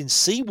submerged in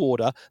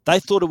seawater, they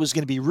thought it was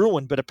going to be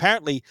ruined. But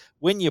apparently,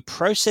 when you're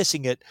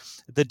processing it,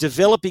 the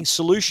developing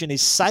solution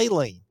is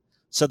saline.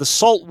 So the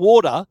salt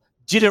water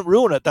didn't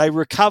ruin it. They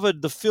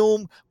recovered. The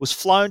film was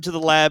flown to the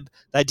lab.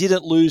 They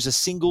didn't lose a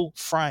single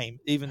frame,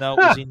 even though it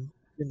was in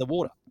the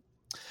water.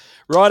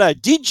 Righto.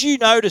 Did you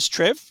notice,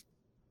 Trev,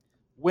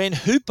 when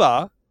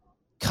Hooper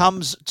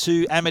comes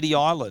to Amity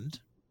Island,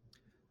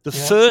 the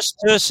first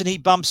person he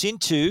bumps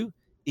into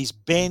is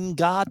Ben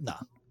Gardner.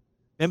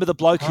 Remember the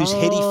bloke whose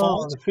head he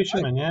finds? The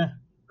fisherman,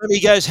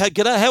 He goes,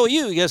 "G'day, how are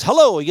you?" He goes,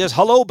 "Hello." He goes,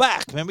 "Hello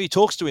back." Remember, he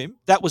talks to him.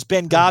 That was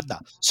Ben Gardner.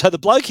 So the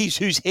bloke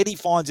whose head he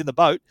finds in the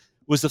boat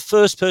was the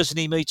first person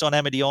he meets on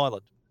Amity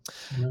Island.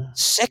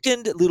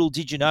 Second little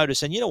did you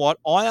notice, and you know what?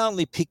 I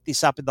only picked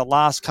this up in the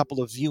last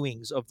couple of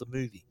viewings of the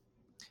movie.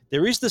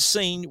 There is the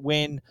scene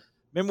when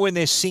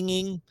they're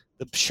singing,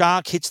 the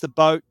shark hits the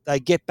boat, they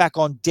get back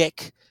on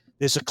deck.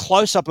 There's a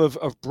close-up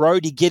of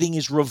Brody getting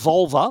his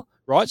revolver,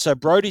 right? So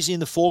Brody's in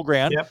the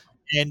foreground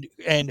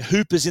and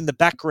Hooper's in the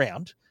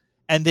background,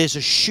 and there's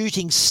a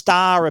shooting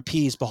star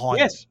appears behind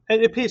them. Yes,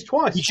 it appears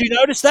twice. Did you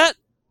notice that?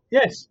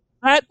 Yes.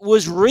 That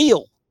was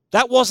real.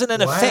 That wasn't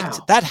an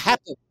effect. That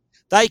happened.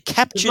 They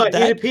captured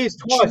that. It appears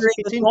twice.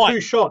 It's in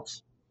two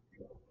shots.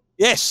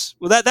 Yes.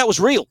 Well, that was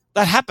real.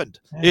 That happened.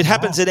 It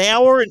happens an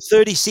hour and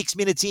 36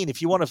 minutes in, if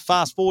you want to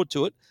fast forward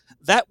to it.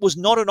 That was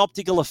not an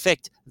optical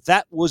effect.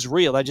 That was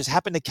real. They just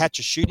happened to catch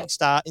a shooting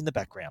star in the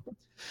background.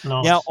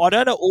 Nice. Now, I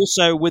don't know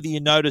also whether you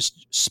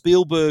noticed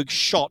Spielberg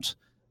shot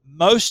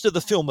most of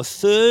the film, a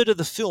third of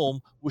the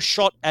film was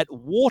shot at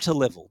water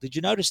level. Did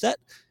you notice that?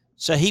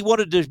 So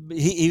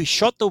he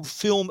shot the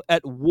film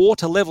at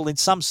water level in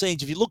some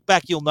scenes. If you look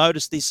back, you'll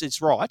notice this,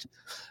 it's right,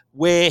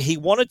 where he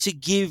wanted to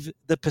give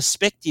the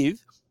perspective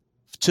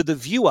to the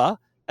viewer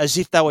as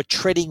if they were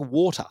treading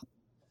water.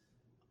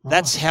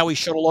 That's how he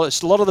shot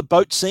a lot of the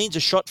boat scenes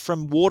are shot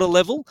from water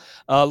level.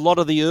 A lot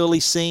of the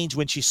early scenes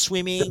when she's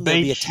swimming,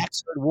 the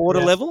attacks at water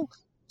level.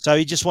 So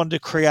he just wanted to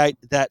create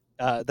that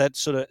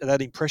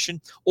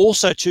impression.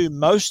 Also, too,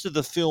 most of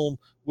the film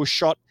was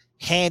shot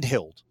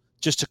handheld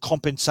just to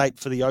compensate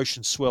for the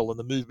ocean swell and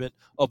the movement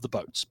of the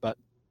boats. But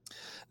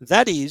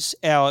that is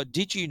our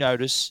Did You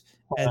Notice?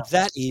 And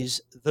that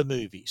is the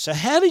movie. So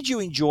how did you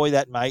enjoy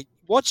that, mate?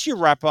 What's your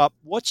wrap-up?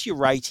 What's your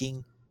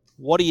rating?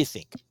 What do you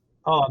think?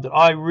 Oh,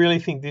 I really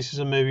think this is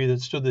a movie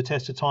that stood the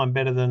test of time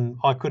better than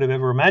I could have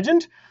ever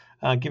imagined,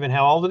 given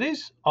how old it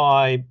is.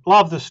 I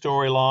love the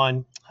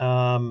storyline.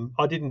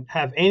 I didn't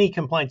have any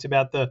complaints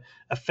about the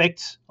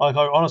effects. I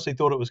honestly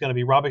thought it was going to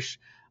be rubbish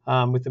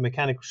with the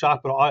mechanical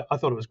shark, but I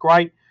thought it was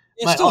great.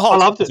 Mate, I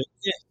loved it.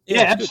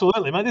 Yeah,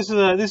 absolutely, mate. This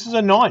is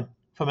a 9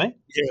 for me.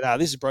 Yeah, no,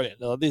 this is brilliant.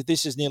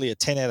 This is nearly a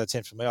 10 out of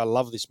 10 for me. I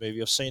love this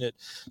movie. I've seen it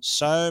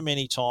so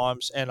many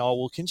times, and I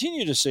will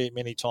continue to see it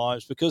many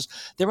times because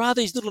there are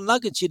these little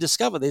nuggets you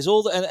discover. There's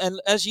and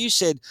as you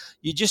said,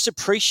 you just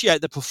appreciate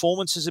the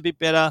performances a bit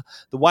better,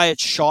 the way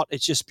it's shot.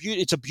 It's just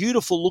it's a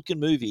beautiful looking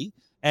movie,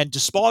 And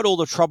despite all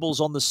the troubles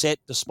on the set,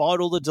 despite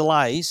all the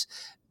delays,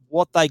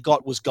 what they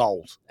got was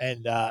gold.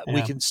 And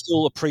we can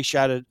still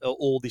appreciate it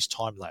all this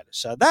time later.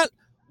 So that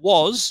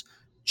was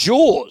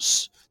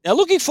Jaws. Now,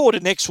 looking forward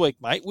to next week,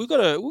 mate. We've got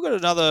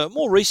another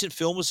more recent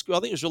film. I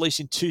think it was released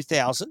in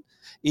 2000.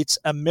 It's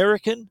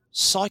American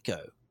Psycho,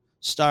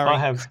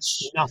 starring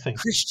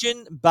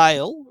Christian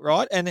Bale,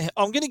 right? And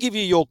I'm going to give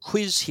you your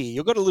quiz here.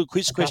 You've got a little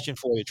quiz question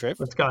for you, Trev.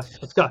 Let's go.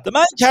 The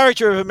main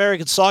character of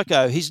American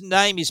Psycho, his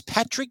name is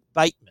Patrick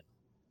Bateman.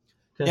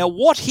 Okay. Now,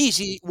 what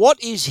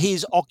is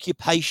his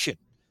occupation?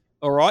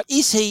 All right.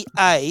 Is he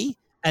A,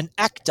 an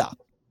actor,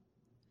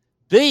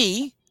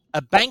 B,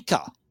 a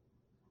banker,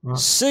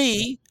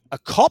 C, a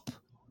cop,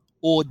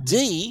 or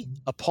D,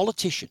 a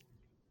politician?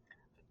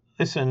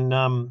 Listen,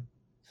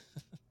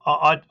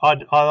 I'd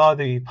either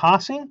be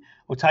passing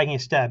or taking a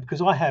stab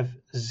because I have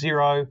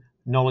zero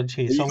knowledge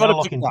here. So I'm going to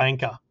look in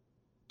banker.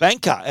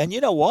 Banker. And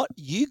you know what?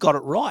 You got it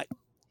right.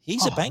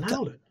 He's a banker.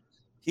 Nailed it.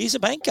 He's a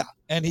banker,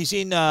 and he's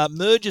in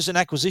mergers and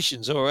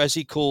acquisitions, or as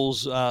he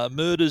calls,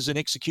 murders and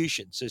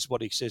executions, is what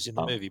he says in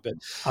the movie. But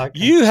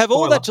you have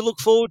all that to look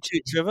forward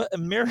to, Trevor.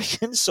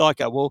 American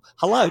Psycho. Well,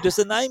 hello. Does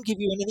the name give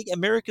you anything?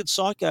 American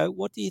Psycho.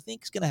 What do you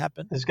think is going to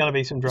happen? There's going to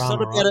be some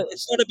drama.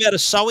 It's not about a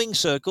sewing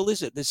circle,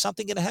 is it? There's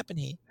something going to happen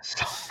here.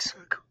 Sewing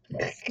circle.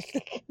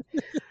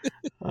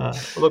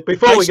 Look,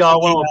 before we go, I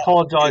want to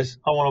apologise.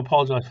 I want to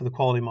apologise for the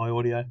quality of my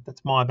audio.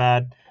 That's my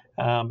bad.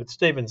 But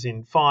Stephen's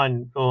in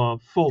fine,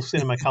 full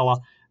cinema colour,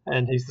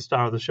 and he's the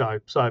star of the show.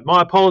 So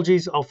my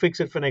apologies. I'll fix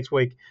it for next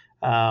week.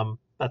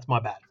 That's my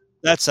bad.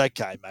 That's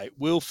okay, mate.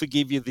 We'll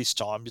forgive you this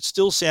time. It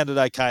still sounded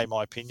okay, in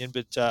my opinion.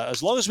 But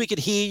as long as we could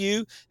hear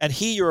you and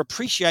hear your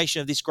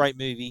appreciation of this great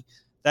movie,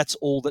 that's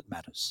all that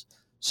matters.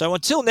 So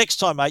until next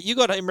time, mate, you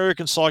got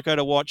American Psycho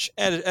to watch,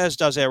 as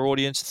does our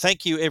audience.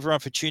 Thank you, everyone,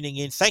 for tuning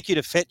in. Thank you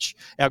to Fetch,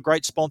 our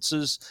great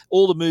sponsors.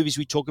 All the movies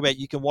we talk about,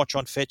 you can watch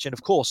on Fetch. And,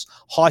 of course,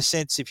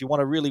 Hisense, if you want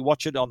to really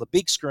watch it on the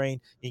big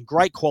screen in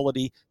great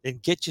quality,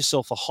 then get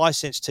yourself a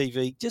Hisense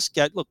TV. Just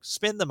go, look,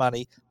 spend the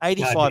money,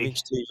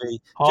 85-inch TV.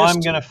 I'm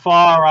going to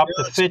fire up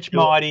the Fetch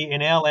Mighty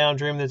in our lounge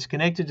room that's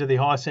connected to the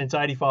Hisense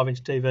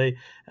 85-inch TV,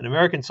 and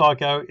American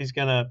Psycho is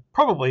going to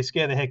probably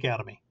scare the heck out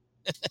of me.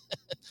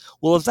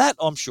 Well, of that,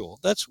 I'm sure.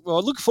 I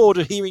look forward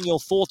to hearing your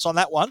thoughts on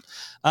that one.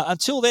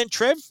 Until then,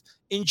 Trev,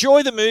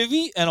 enjoy the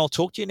movie, and I'll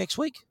talk to you next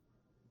week.